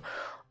kampo.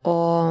 O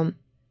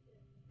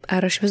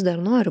ar aš vis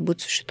dar noriu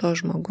būti su šito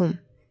žmogum?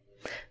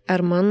 Ar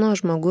mano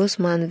žmogus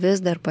man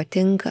vis dar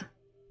patinka?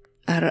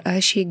 Ar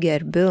aš jį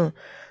gerbiu,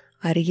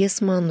 ar jis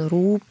man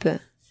rūpi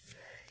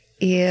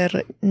ir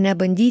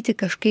nebandyti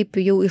kažkaip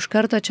jau iš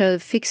karto čia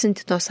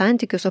fiksinti tos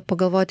santykius, o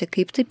pagalvoti,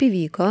 kaip taip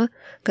įvyko,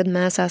 kad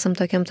mes esam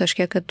tokiam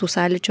taške, kad tų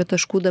sąlyčio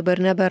taškų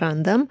dabar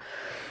neberandam.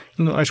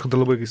 Aišku,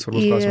 tai labai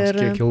svarbus klausimas,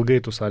 kiek ilgai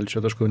tų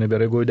sąlyčio taškų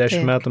nebėra. Jeigu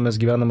 10 metų mes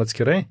gyvenam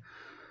atskirai.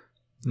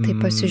 Tai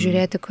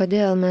pasižiūrėti,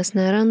 kodėl mes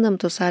nerandam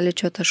tų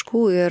sąlyčio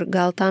taškų ir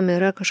gal tam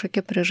yra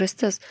kažkokia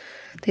priežastis.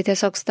 Tai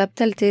tiesiog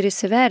staptelti ir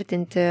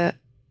įsivertinti,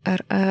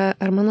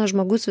 ar mano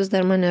žmogus vis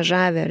dar mane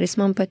žavi, ar jis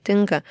man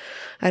patinka,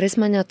 ar jis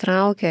mane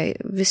traukia.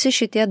 Visi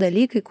šitie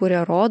dalykai,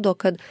 kurie rodo,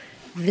 kad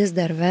vis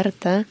dar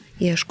verta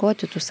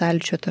ieškoti tų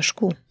sąlyčio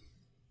taškų.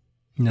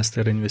 Nes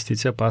tai yra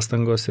investicija,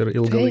 pastangos ir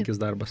ilgalaikis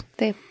darbas.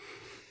 Taip.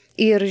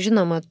 Ir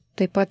žinoma,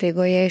 taip pat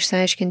eigoje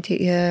išsiaiškinti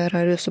ir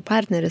ar jūsų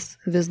partneris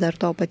vis dar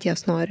to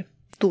paties nori.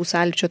 Tų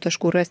sąlyčio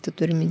taškų rasti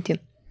turi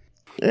minti.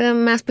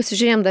 Mes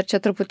pasižiūrėjom dar čia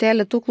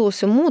truputėlį tų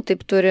klausimų,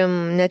 taip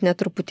turim net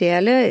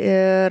netruputėlį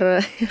ir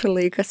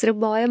laikas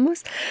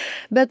ribojamas,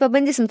 bet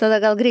pabandysim tada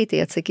gal greitai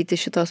atsakyti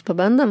šitos,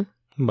 pabandom?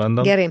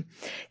 Bandom. Gerai.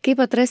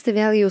 Kaip atrasti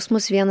vėl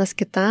jausmus vienas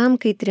kitam,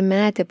 kai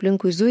trimetė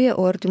aplinkui zuja,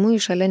 o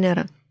artimųjų šalia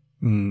nėra?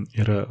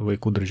 yra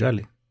vaikų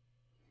darželiai.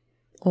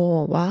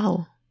 O,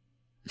 wow.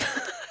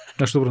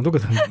 Aš suprantu,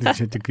 kad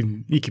čia tik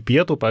iki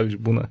pietų, pavyzdžiui,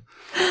 būna.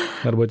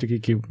 Arba tik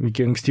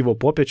iki ankstyvo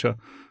popiečio.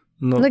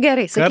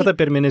 Gerai, sakyk. Kartą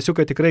per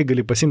mėnesiuką tikrai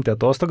gali pasimti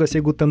atostogas,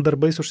 jeigu ten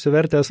darbais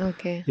užsivertęs.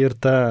 Okay. Ir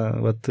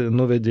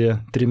nuvedė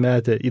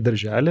 3-metę į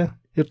darželį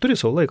ir turi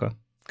savo laiko.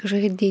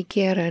 Kažkaip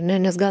daycare, ne,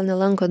 nes gal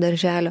nelanko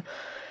darželio.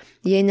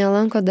 Jei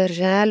nelanko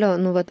darželio,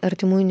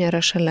 artimųjų nėra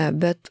šalia,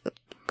 bet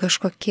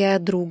kažkokie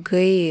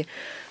draugai,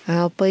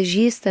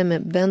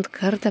 pažįstami bent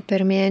kartą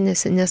per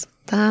mėnesį, nes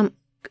tam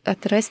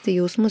atrasti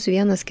jausmus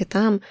vienas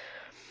kitam,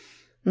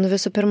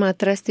 visų pirma,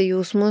 atrasti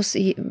jausmus,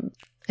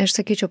 aš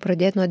sakyčiau,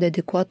 pradėti nuo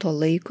dedikuoto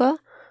laiko,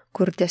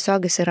 kur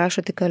tiesiog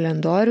įsirašote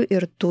kalendorių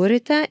ir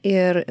turite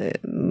ir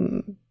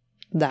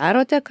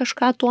darote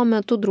kažką tuo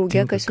metu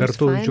drauge, kas jums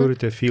kartu faina.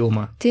 Žiūrite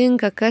filmą.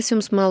 Tinka, kas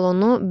jums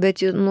malonu,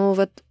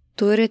 bet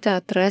turite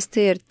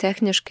atrasti ir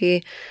techniškai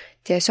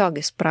tiesiog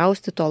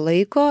įsprausti to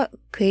laiko,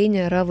 kai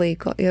nėra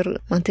vaiko. Ir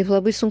man taip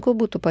labai sunku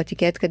būtų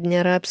patikėti, kad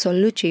nėra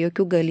absoliučiai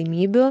jokių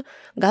galimybių,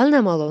 gal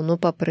nemalonu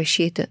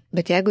paprašyti,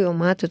 bet jeigu jau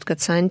matot, kad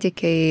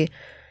santykiai,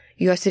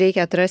 juos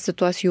reikia atrasti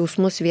tuos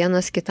jausmus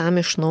vienas kitam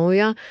iš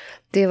naujo,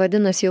 tai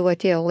vadinasi jau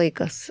atėjo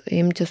laikas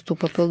imtis tų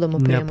papildomų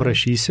priemonių.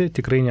 Neprašysi,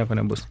 tikrai nieko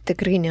nebus.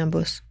 Tikrai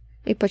nebus.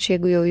 Ypač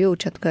jeigu jau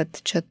jaučiat,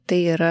 kad čia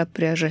tai yra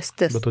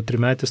priežastis. Bet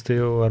 3-metis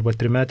tai jau, arba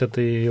 3-metė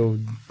tai jau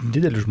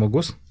didelis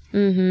žmogus.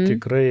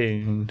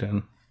 Tikrai ten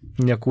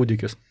ne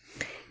kūdikis.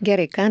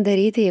 Gerai, ką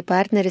daryti, jei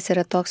partneris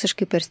yra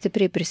toksiškai per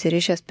stipriai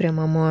prisirišęs prie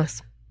mamos?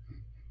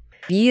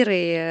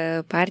 Vyrai,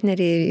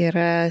 partneriai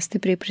yra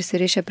stipriai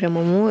prisirišę prie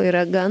mamų,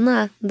 yra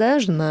gana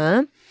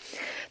dažna.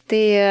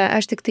 Tai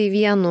aš tik tai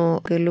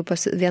vieną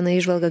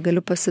įžvalgą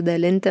galiu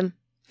pasidalinti.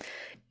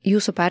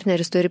 Jūsų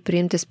partneris turi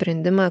priimti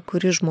sprendimą,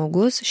 kuris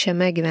žmogus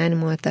šiame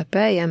gyvenimo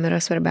etape jam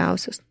yra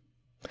svarbiausias.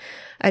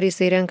 Ar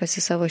jisai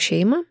renkasi savo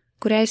šeimą,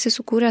 kurią jisai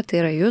sukūrė, tai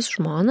yra jūs,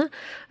 žmona,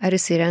 ar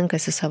jisai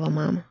renkasi savo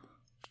mamą.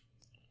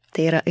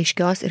 Tai yra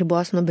aiškios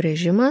ribos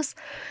nubrėžimas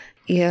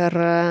ir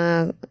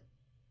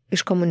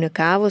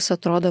iškomunikavus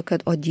atrodo,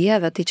 kad o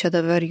Dieve, tai čia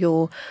dabar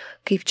jau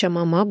kaip čia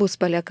mama bus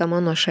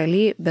paliekama nuo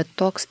šaly, bet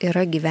toks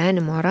yra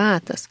gyvenimo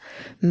ratas.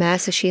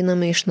 Mes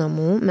išeiname iš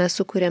namų, mes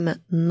sukūrėme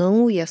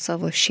naują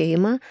savo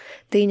šeimą,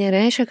 tai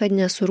nereiškia, kad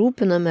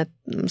nesurūpiname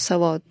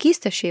savo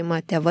kystę šeimą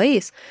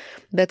tėvais,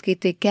 bet kai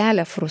tai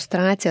kelia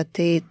frustraciją,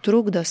 tai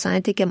trukdo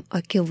santykiam,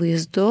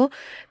 akivaizdu,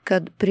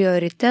 kad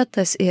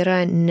prioritetas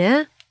yra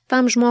ne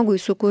tam žmogui,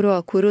 su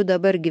kuriuo kuriu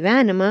dabar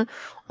gyvenimą,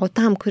 o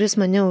tam, kuris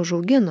mane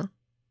užaugino.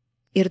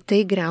 Ir tai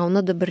greuna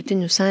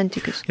dabartinius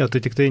santykius. Jo, tai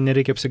tik tai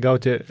nereikia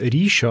apsigauti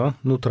ryšio,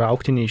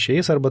 nutraukti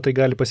neišeis, arba tai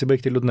gali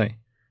pasibaigti liūdnai.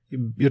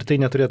 Ir tai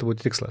neturėtų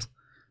būti tikslas.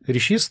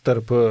 Ryšys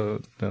tarp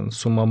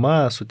su mama,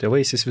 su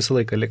tėvais, jis visą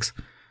laiką liks.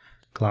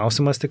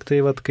 Klausimas tik tai,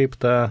 kaip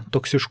tą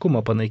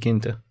toksiškumą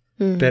panaikinti.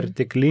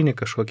 Perteklinį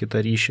kažkokį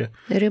tą ryšį.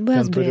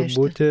 Ribas turi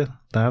būti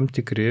tam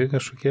tikri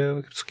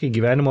kažkokie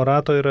gyvenimo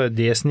rato yra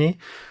dėsniai.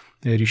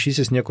 Ryšys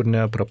jis niekur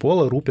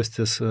neprapuola,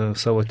 rūpestis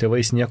savo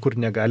tėvais niekur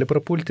negali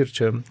prapulti ir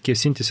čia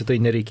kėsintis į tai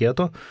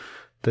nereikėtų,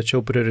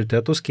 tačiau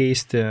prioritetus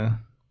keisti,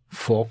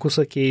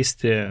 fokusą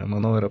keisti,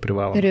 manau, yra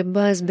privaloma.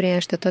 Ribas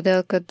brėžti,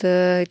 todėl kad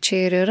čia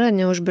ir yra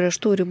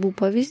neužbrėžtų ribų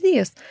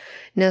pavyzdys,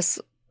 nes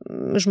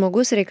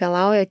žmogus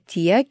reikalauja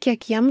tiek,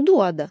 kiek jam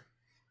duoda.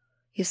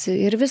 Jis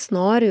ir vis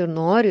nori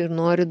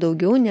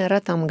daugiau,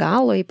 nėra tam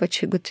galo,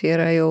 ypač jeigu tai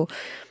yra jau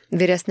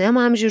vyresniam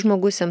amžiui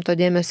žmogus, jam to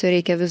dėmesio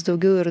reikia vis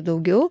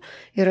daugiau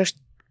ir aš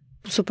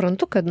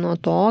suprantu, kad nuo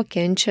to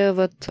kenčia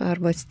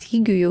arba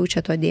stygių jaučia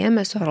to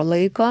dėmesio ar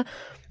laiko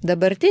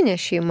dabartinė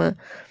šeima.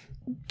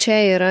 Čia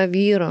yra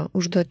vyro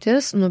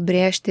užduotis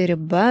nubrėžti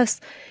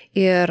ribas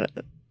ir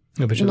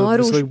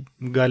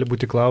gali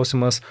būti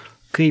klausimas,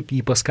 kaip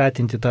jį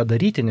paskatinti tą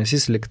daryti, nes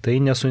jis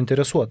liktai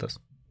nesuinteresuotas.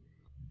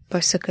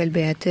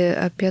 Pasikalbėti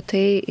apie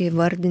tai,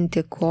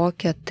 įvardinti,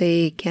 kokią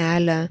tai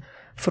kelia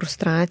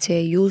frustracija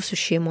jūsų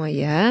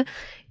šeimoje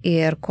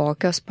ir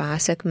kokios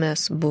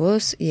pasekmės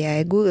bus,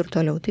 jeigu ir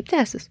toliau taip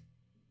tęsis.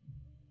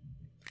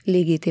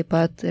 Lygiai taip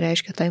pat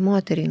reiškia tai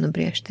moteriai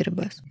nubrėžti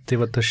ribas. Tai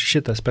aš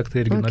šitą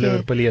aspektą irgi norėjau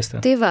ir paliesti.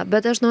 Tai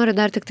bet aš noriu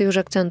dar tik tai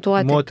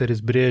užakcentuoti.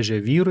 Moteris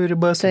brėžia vyrui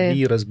ribas,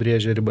 vyras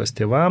brėžia ribas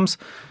tėvams,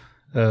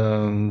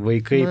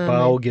 vaikai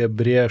paaugę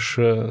brėž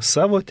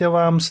savo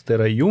tėvams, tai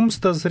yra jums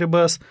tas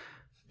ribas,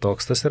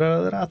 toks tas yra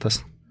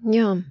ratas.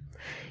 Jo.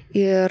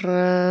 Ir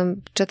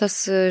čia tas,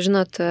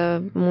 žinot,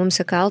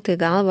 mums įkalta į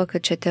galvą,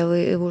 kad čia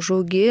tėvai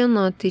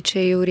užaugino, tai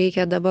čia jau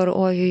reikia dabar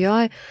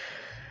ojojoj.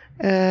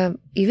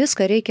 Į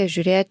viską reikia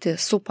žiūrėti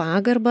su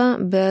pagarba,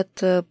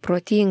 bet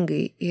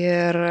protingai.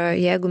 Ir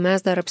jeigu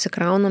mes dar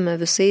apsikrauname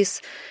visais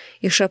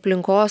iš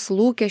aplinkos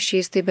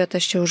lūkesčiais, tai bet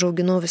aš čia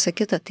užauginau visą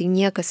kitą, tai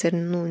niekas ir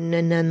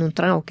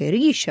nenutraukia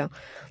ryšio.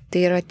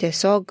 Tai yra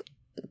tiesiog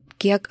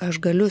kiek aš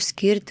galiu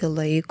skirti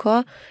laiko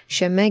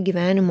šiame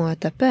gyvenimo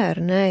etape, ar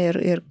ne,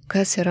 ir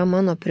kas yra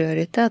mano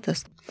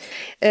prioritetas.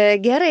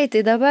 Gerai,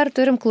 tai dabar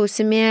turim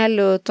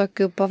klausimėlių,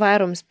 tokių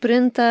pavarom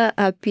sprintą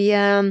apie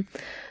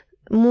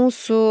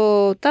mūsų,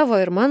 tavo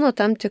ir mano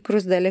tam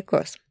tikrus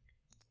dalykus.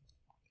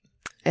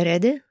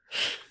 Ready?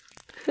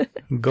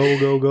 Go,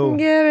 go, go.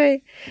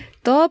 Gerai.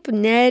 Top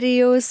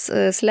Nerijaus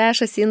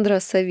 /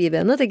 Indros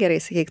savybė. Nu tai gerai,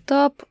 sakyk,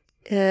 top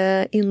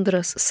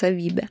Indros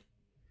savybė.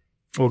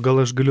 O gal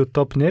aš galiu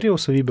top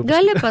Nerijaus savybę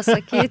Gali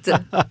pasakyti.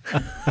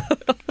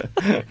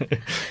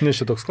 Ne,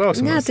 šitoks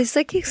klausimas. Ne, tai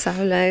sakyk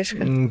Saulė,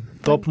 aišku.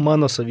 Top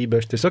mano savybė,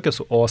 aš tiesiog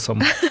esu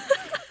awesome.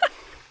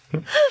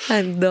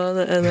 I'm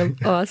Donna and I'm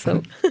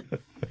awesome.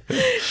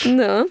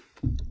 Nu,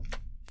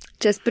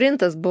 čia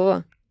sprintas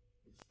buvo.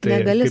 Tai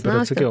Negali kaip ir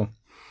snausti. atsakiau.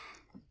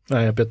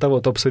 Ai, apie tavo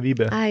top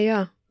savybę. Ai,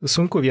 jo.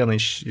 Sunku vieną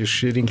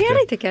išrinkti.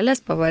 Gerai, tik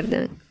kelias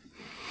pavardė.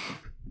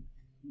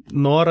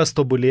 Noras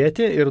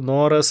tobulėti ir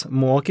noras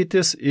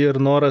mokytis ir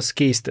noras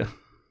keisti.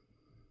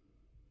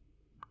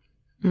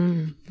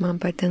 Man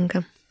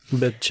patinka.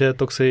 Bet čia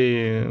toksai,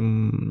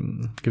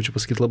 kaip čia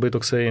pasakyti, labai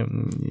toksai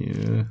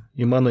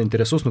į mano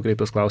interesus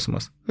nukreiptas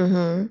klausimas.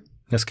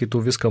 Nes kai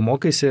tu viską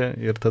mokaisi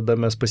ir tada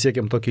mes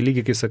pasiekėm tokį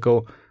lygį, kai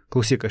sakau,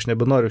 klausyk, aš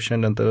nebenoriu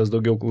šiandien tavęs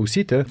daugiau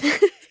klausyti,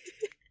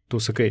 tu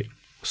sakai,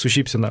 su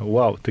šypsina,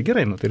 wow, tai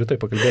gerai, nu tai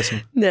rytoj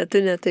pakalbėsim. Ne, tu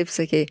ne taip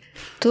sakei.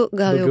 Tu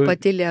gal daugiau, jau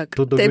patylėk.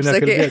 Tu daugiau taip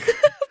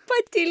nekalbėk.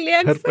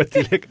 Patylėk. Ar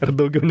patylėk, ar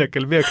daugiau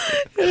nekalbėk.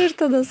 Ir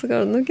tada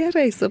sakau, nu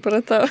gerai,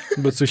 supratau.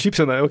 Bet su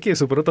šypsena, okei,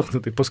 supratau, nu,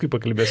 tai paskui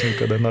pakalbėsim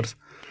kada nors.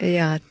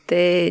 Ja,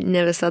 tai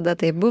ne visada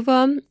tai buvo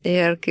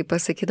ir kai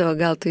pasakydavo,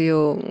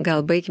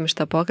 gal baigim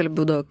šitą pokalbį,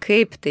 būdavo,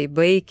 kaip tai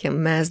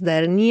baigim, mes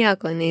dar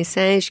nieko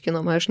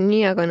neįsiaiškinom, aš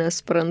nieko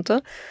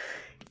nesuprantu.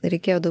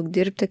 Reikėjo daug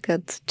dirbti,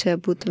 kad čia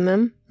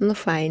būtumėm, nu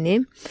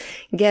fainiai.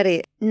 Gerai,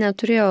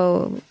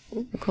 neturėjau,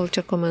 kol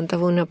čia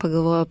komentavau,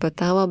 nepagalvojau apie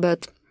tavo,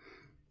 bet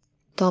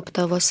top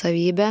tavo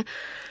savybė,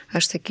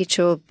 aš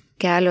sakyčiau,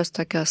 kelios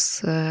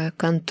tokios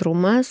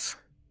kantrumas,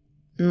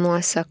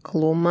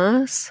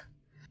 nuoseklumas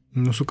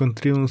su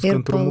kantrumu kaip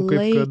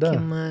kada. Ir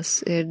palaikymas,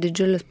 ir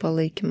didžiulis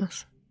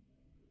palaikymas.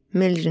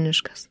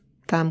 Milžiniškas.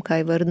 Tam, ką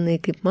įvardinai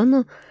kaip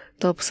mano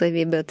top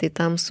savybė, tai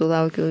tam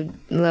sulaukiu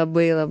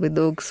labai labai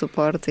daug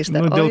suporto iš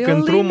tavęs.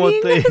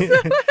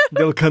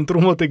 Dėl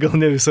kantrumo tai gal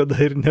ne visada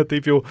ir ne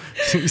taip jau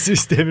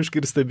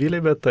sistemiškai ir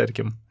stabiliai, bet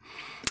tarkim.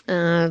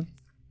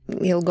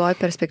 Ilgoj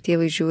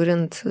perspektyvai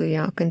žiūrint,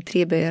 jo,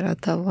 kantrybė yra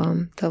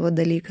tavo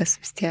dalykas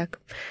vis tiek.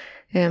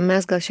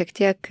 Mes gal šiek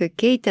tiek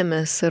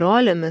keitėmės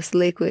rolėmis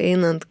laikui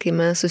einant, kai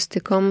mes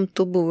sustikom,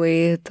 tu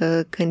buvai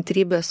ta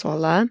kantrybės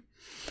ola,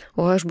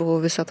 o aš buvau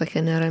visa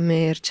tokia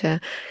nerami ir čia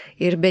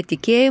ir be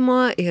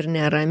tikėjimo, ir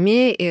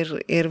nerami,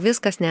 ir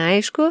viskas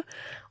neaišku,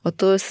 o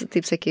tu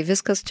taip sakai,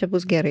 viskas čia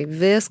bus gerai,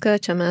 viską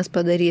čia mes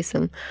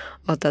padarysim,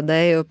 o tada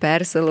jau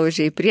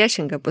persilaužė į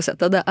priešingą pusę,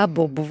 tada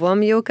abu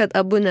buvom jau, kad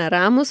abu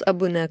neramus,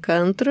 abu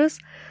nekantrus,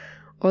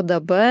 o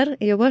dabar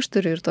jau aš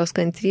turiu ir tos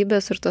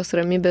kantrybės, ir tos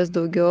ramybės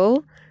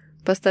daugiau,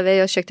 pas tave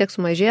jos šiek tiek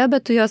sumažėjo,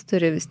 bet tu jos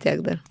turi vis tiek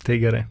dar. Tai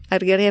gerai.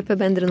 Ar gerai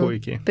apibendrinu?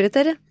 Puikiai.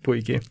 Pritari?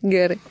 Puikiai.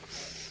 Gerai.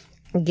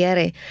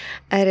 Gerai.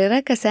 Ar yra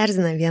kas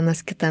erzina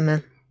vienas kitame?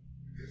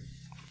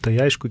 Tai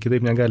aišku,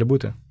 kitaip negali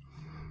būti.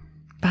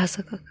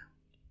 Pasakok.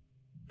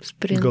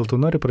 Sprint. Gal tu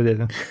nori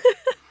pradėti?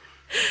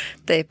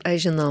 Taip,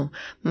 aš žinau.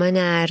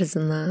 Mane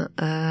erzina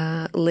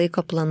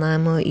laiko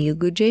planavimo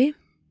įgūdžiai.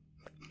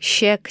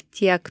 Šiek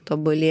tiek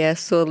tobulėja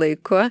su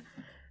laiku,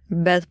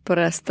 bet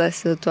prasta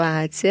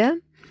situacija.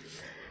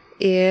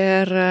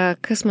 Ir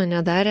kas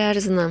mane dar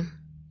erzina?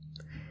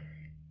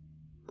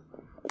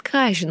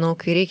 Ką žinau,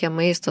 kai reikia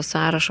maisto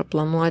sąrašą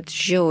planuoti,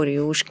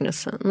 žiauriai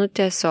užknisa. Nu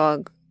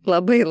tiesiog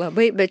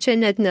labai, bet čia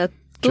net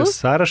Čia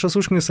sąrašas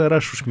užknisa ar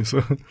aš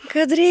užknisu?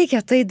 Kad reikia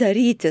tai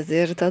daryti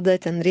ir tada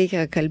ten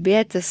reikia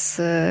kalbėtis,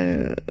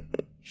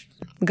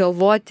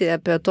 galvoti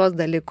apie tuos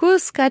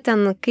dalykus, ką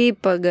ten,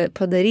 kaip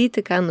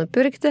padaryti, ką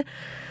nupirkti,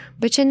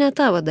 bet čia ne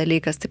tavo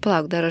dalykas, tai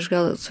palauk, dar aš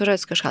gal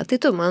surasiu kažką, tai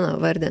tu mano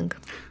vardink.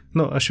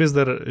 Nu, aš vis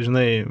dar,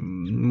 žinai,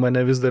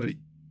 mane vis dar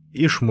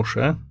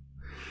išmuša,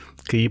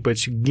 kai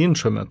ypač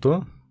ginčo metu,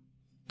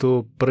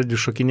 tu pradedi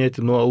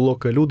šokinėti nuo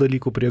lokalių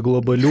dalykų prie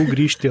globalių,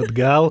 grįžti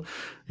atgal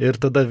ir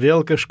tada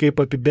vėl kažkaip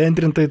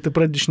apibendrintai tai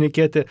pradedi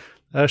šnekėti.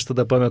 Aš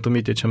tada pametu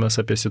mintį, čia mes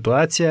apie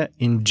situaciją,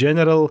 in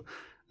general,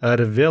 ar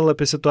vėl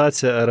apie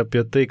situaciją, ar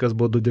apie tai, kas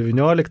buvo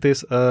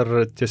 2019,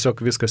 ar tiesiog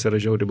viskas yra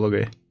žiauriai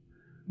blogai.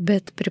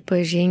 Bet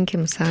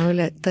pripažinkim,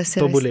 Saulė, tas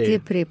yra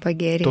stipriai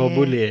pagerėję.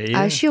 Tobulėjai.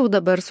 Aš jau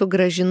dabar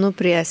sugražinu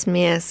prie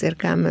esmės ir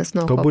ką mes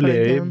nuo ko pradėjom.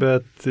 Tobulėjai,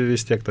 bet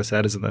vis tiek tas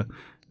erzina.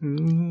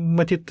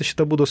 Matyt,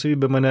 šitą būdo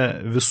savybę mane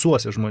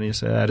visuose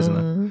žmonėse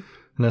erzina,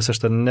 nes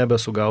aš ten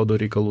nebesugaudau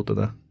reikalų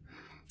tada.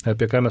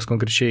 Apie ką mes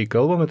konkrečiai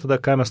kalbame, tada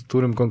ką mes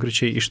turim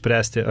konkrečiai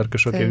išspręsti, ar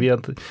kažkokią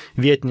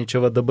vietinį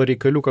čia va dabar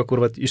reikaliuką,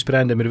 kur va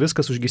išsprendėm ir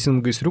viskas,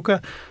 užgesinam gaisriuką,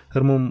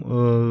 ar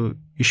mums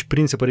iš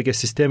principo reikia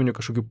sisteminių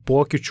kažkokių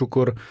pokyčių,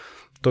 kur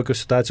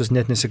tokios situacijos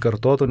net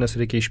nesikartotų, nes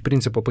reikia iš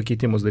principo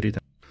pakeitimus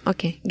daryti.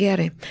 Ok,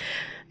 gerai.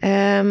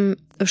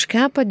 Už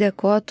ką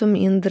padėkotum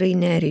Indrai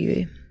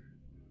Nerijui?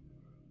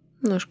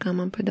 Nu, už ką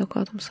man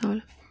padėkotum,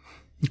 Saulė?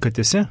 Kad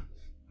esi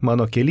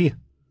mano kely.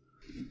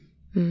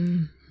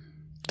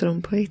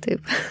 Trumpai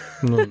taip.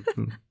 Nu,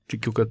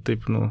 tikiu, kad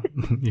taip,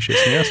 iš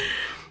esmės.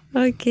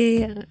 Ok,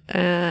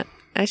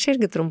 aš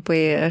irgi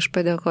trumpai, aš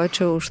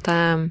padėkočiau už tą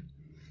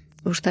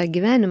už tą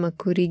gyvenimą,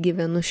 kurį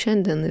gyvenu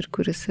šiandien ir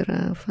kuris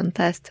yra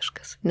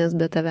fantastiškas, nes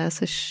be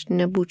tavęs aš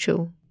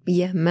nebūčiau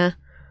jame,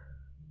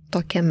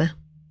 tokiame.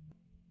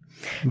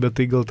 Bet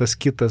tai gal tas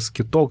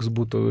kitoks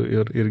būtų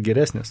ir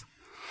geresnis?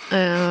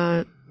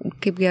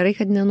 Kaip gerai,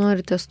 kad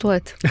nenoriu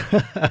testuoti.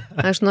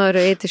 Aš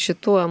noriu eiti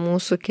šituo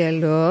mūsų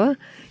keliu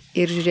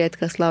ir žiūrėti,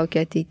 kas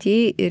laukia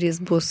ateityje, ir jis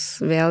bus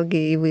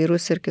vėlgi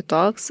įvairus ir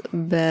kitoks,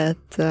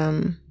 bet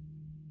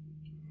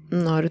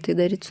noriu tai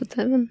daryti su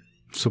tavim.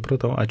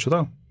 Supratau, ačiū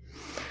tau.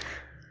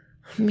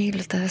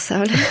 Myliu tave,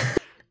 Saulė.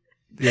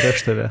 Ir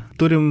aš tave.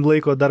 Turim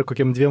laiko dar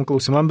kokiam 2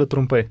 klausimam, bet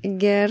trumpai.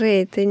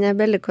 Gerai, tai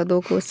nebeliko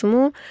daug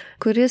klausimų.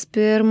 Kuris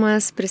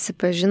pirmas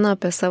prisipažino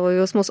apie savo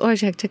jausmus? O,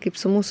 žiūrėk, čia kaip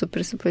su mūsų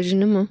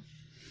prisipažinimu.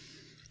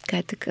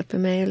 Ką tik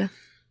apie meilę.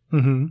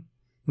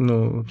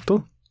 Nu, tu?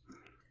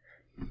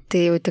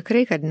 Tai jau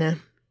tikrai, kad ne.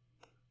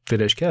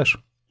 Tai reiškia aš.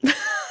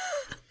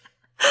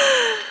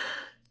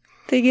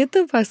 Taigi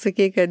tu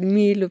pasakei, kad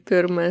myliu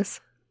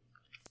pirmas.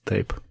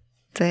 Taip.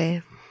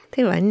 Taip.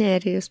 Tai va,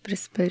 Nerijus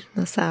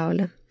prisipažino,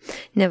 Saulė.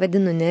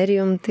 Nevadinu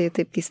Nerijum, tai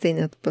taip keistai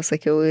net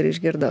pasakiau ir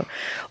išgirdau.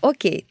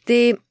 Ok,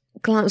 tai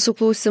su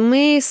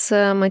klausimais,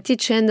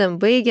 matyt, šiandien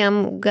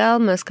baigiam,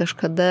 gal mes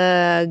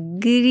kažkada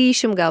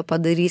grįšim, gal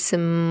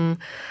padarysim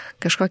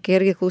kažkokią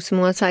irgi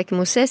klausimų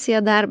atsakymų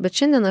sesiją dar,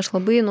 bet šiandien aš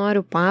labai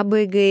noriu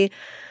pabaigai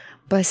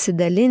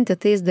pasidalinti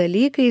tais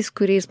dalykais,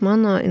 kuriais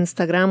mano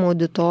Instagram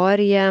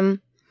auditorija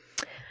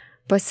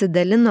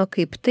pasidalino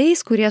kaip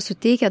tais, kurie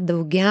suteikia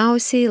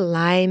daugiausiai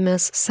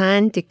laimės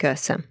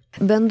santykiuose.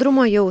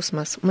 Bendrumo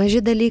jausmas, maži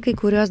dalykai,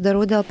 kuriuos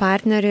darau dėl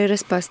partnerio ir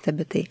jis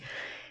pastebi tai.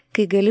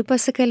 Kai gali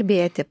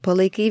pasikalbėti,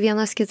 palaikai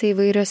vienas kitą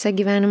įvairiose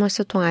gyvenimo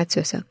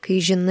situacijose, kai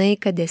žinai,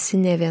 kad esi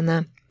ne viena.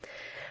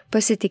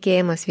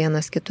 Pasitikėjimas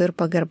vienas kitu ir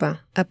pagarba,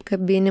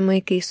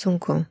 apkabinimai, kai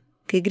sunku.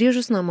 Kai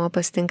grįžus namo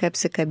pasitinka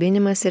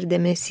apsikabinimas ir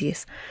dėmesys,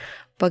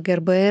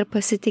 pagarba ir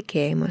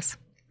pasitikėjimas.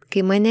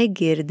 Kai mane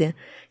girdi,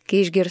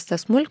 kai išgirsta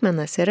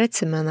smulkmenas ir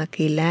atsimena,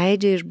 kai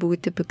leidžia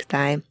išbūti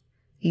piktai.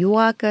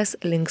 Juokas,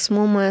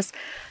 linksmumas,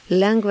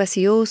 lengvas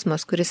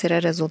jausmas, kuris yra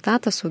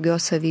rezultatas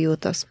saugios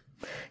savijautos.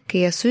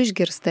 Kai esu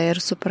išgirsta ir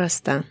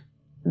suprasta.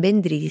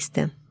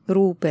 Bendrystė,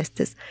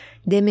 rūpestis,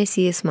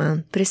 dėmesys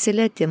man,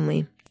 prisilietimai,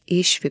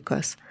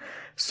 išvykos,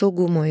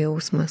 saugumo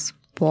jausmas,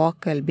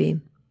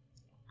 pokalbiai.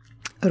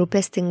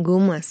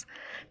 Rūpestingumas,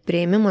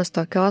 priėmimas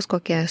tokios,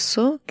 kokia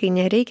esu, kai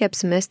nereikia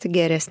apsimesti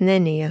geresnė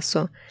nei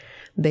esu.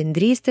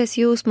 Bendrystės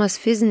jausmas,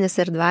 fizinis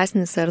ir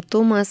dvasinis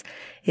artumas,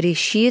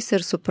 ryšys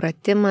ir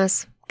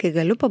supratimas, kai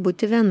galiu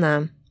pabūti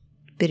viena.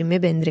 Pirmi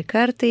bendri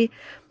kartai,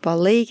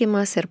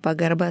 palaikymas ir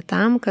pagarba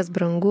tam, kas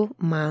brangu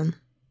man.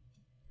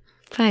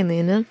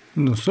 Fainai, ne?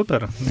 Nu,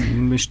 super.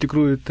 Iš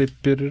tikrųjų taip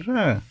ir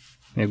yra,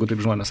 jeigu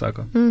taip žmonės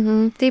sako.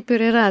 Taip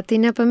ir yra. Tai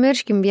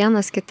nepamirškim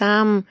vienas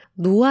kitam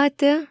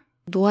duoti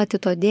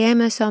to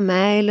dėmesio,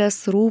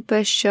 meilės,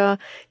 rūpesčio,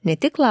 ne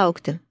tik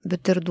laukti,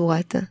 bet ir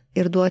duoti.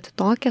 Ir duoti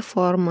tokią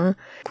formą,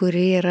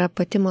 kuri yra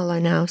pati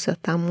maloniausia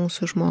tam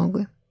mūsų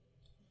žmogui.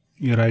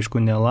 Ir aišku,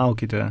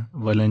 nelaukite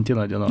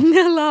Valentino dienos.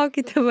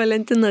 Nelaukite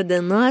Valentino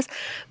dienos,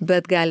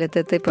 bet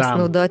galite tai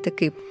pasinaudoti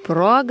kaip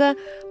progą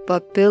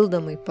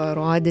papildomai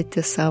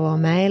parodyti savo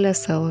meilę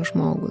savo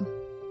žmogui.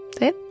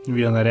 Taip?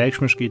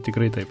 Vienareikšmiškai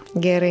tikrai taip.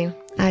 Gerai.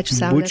 Ačiū,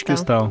 Saulė.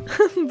 Bučkis tau.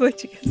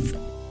 Bučkis.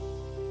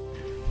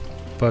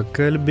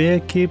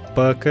 Pakalbėki.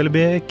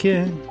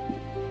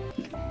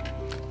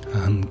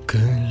 Ant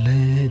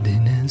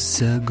kalėdinės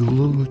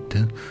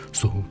eglutė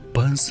su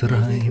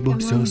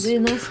pasraibusios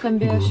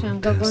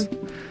glutės.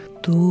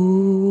 Tu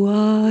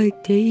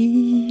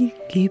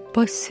ateik į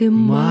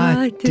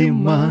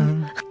pasimatymą.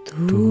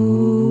 Tu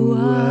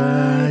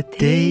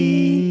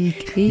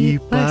ateik į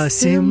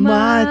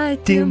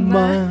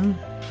pasimatymą.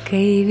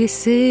 Kai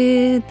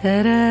visi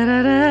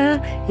tararara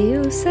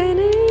jau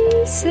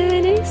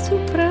seniai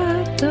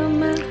supratom.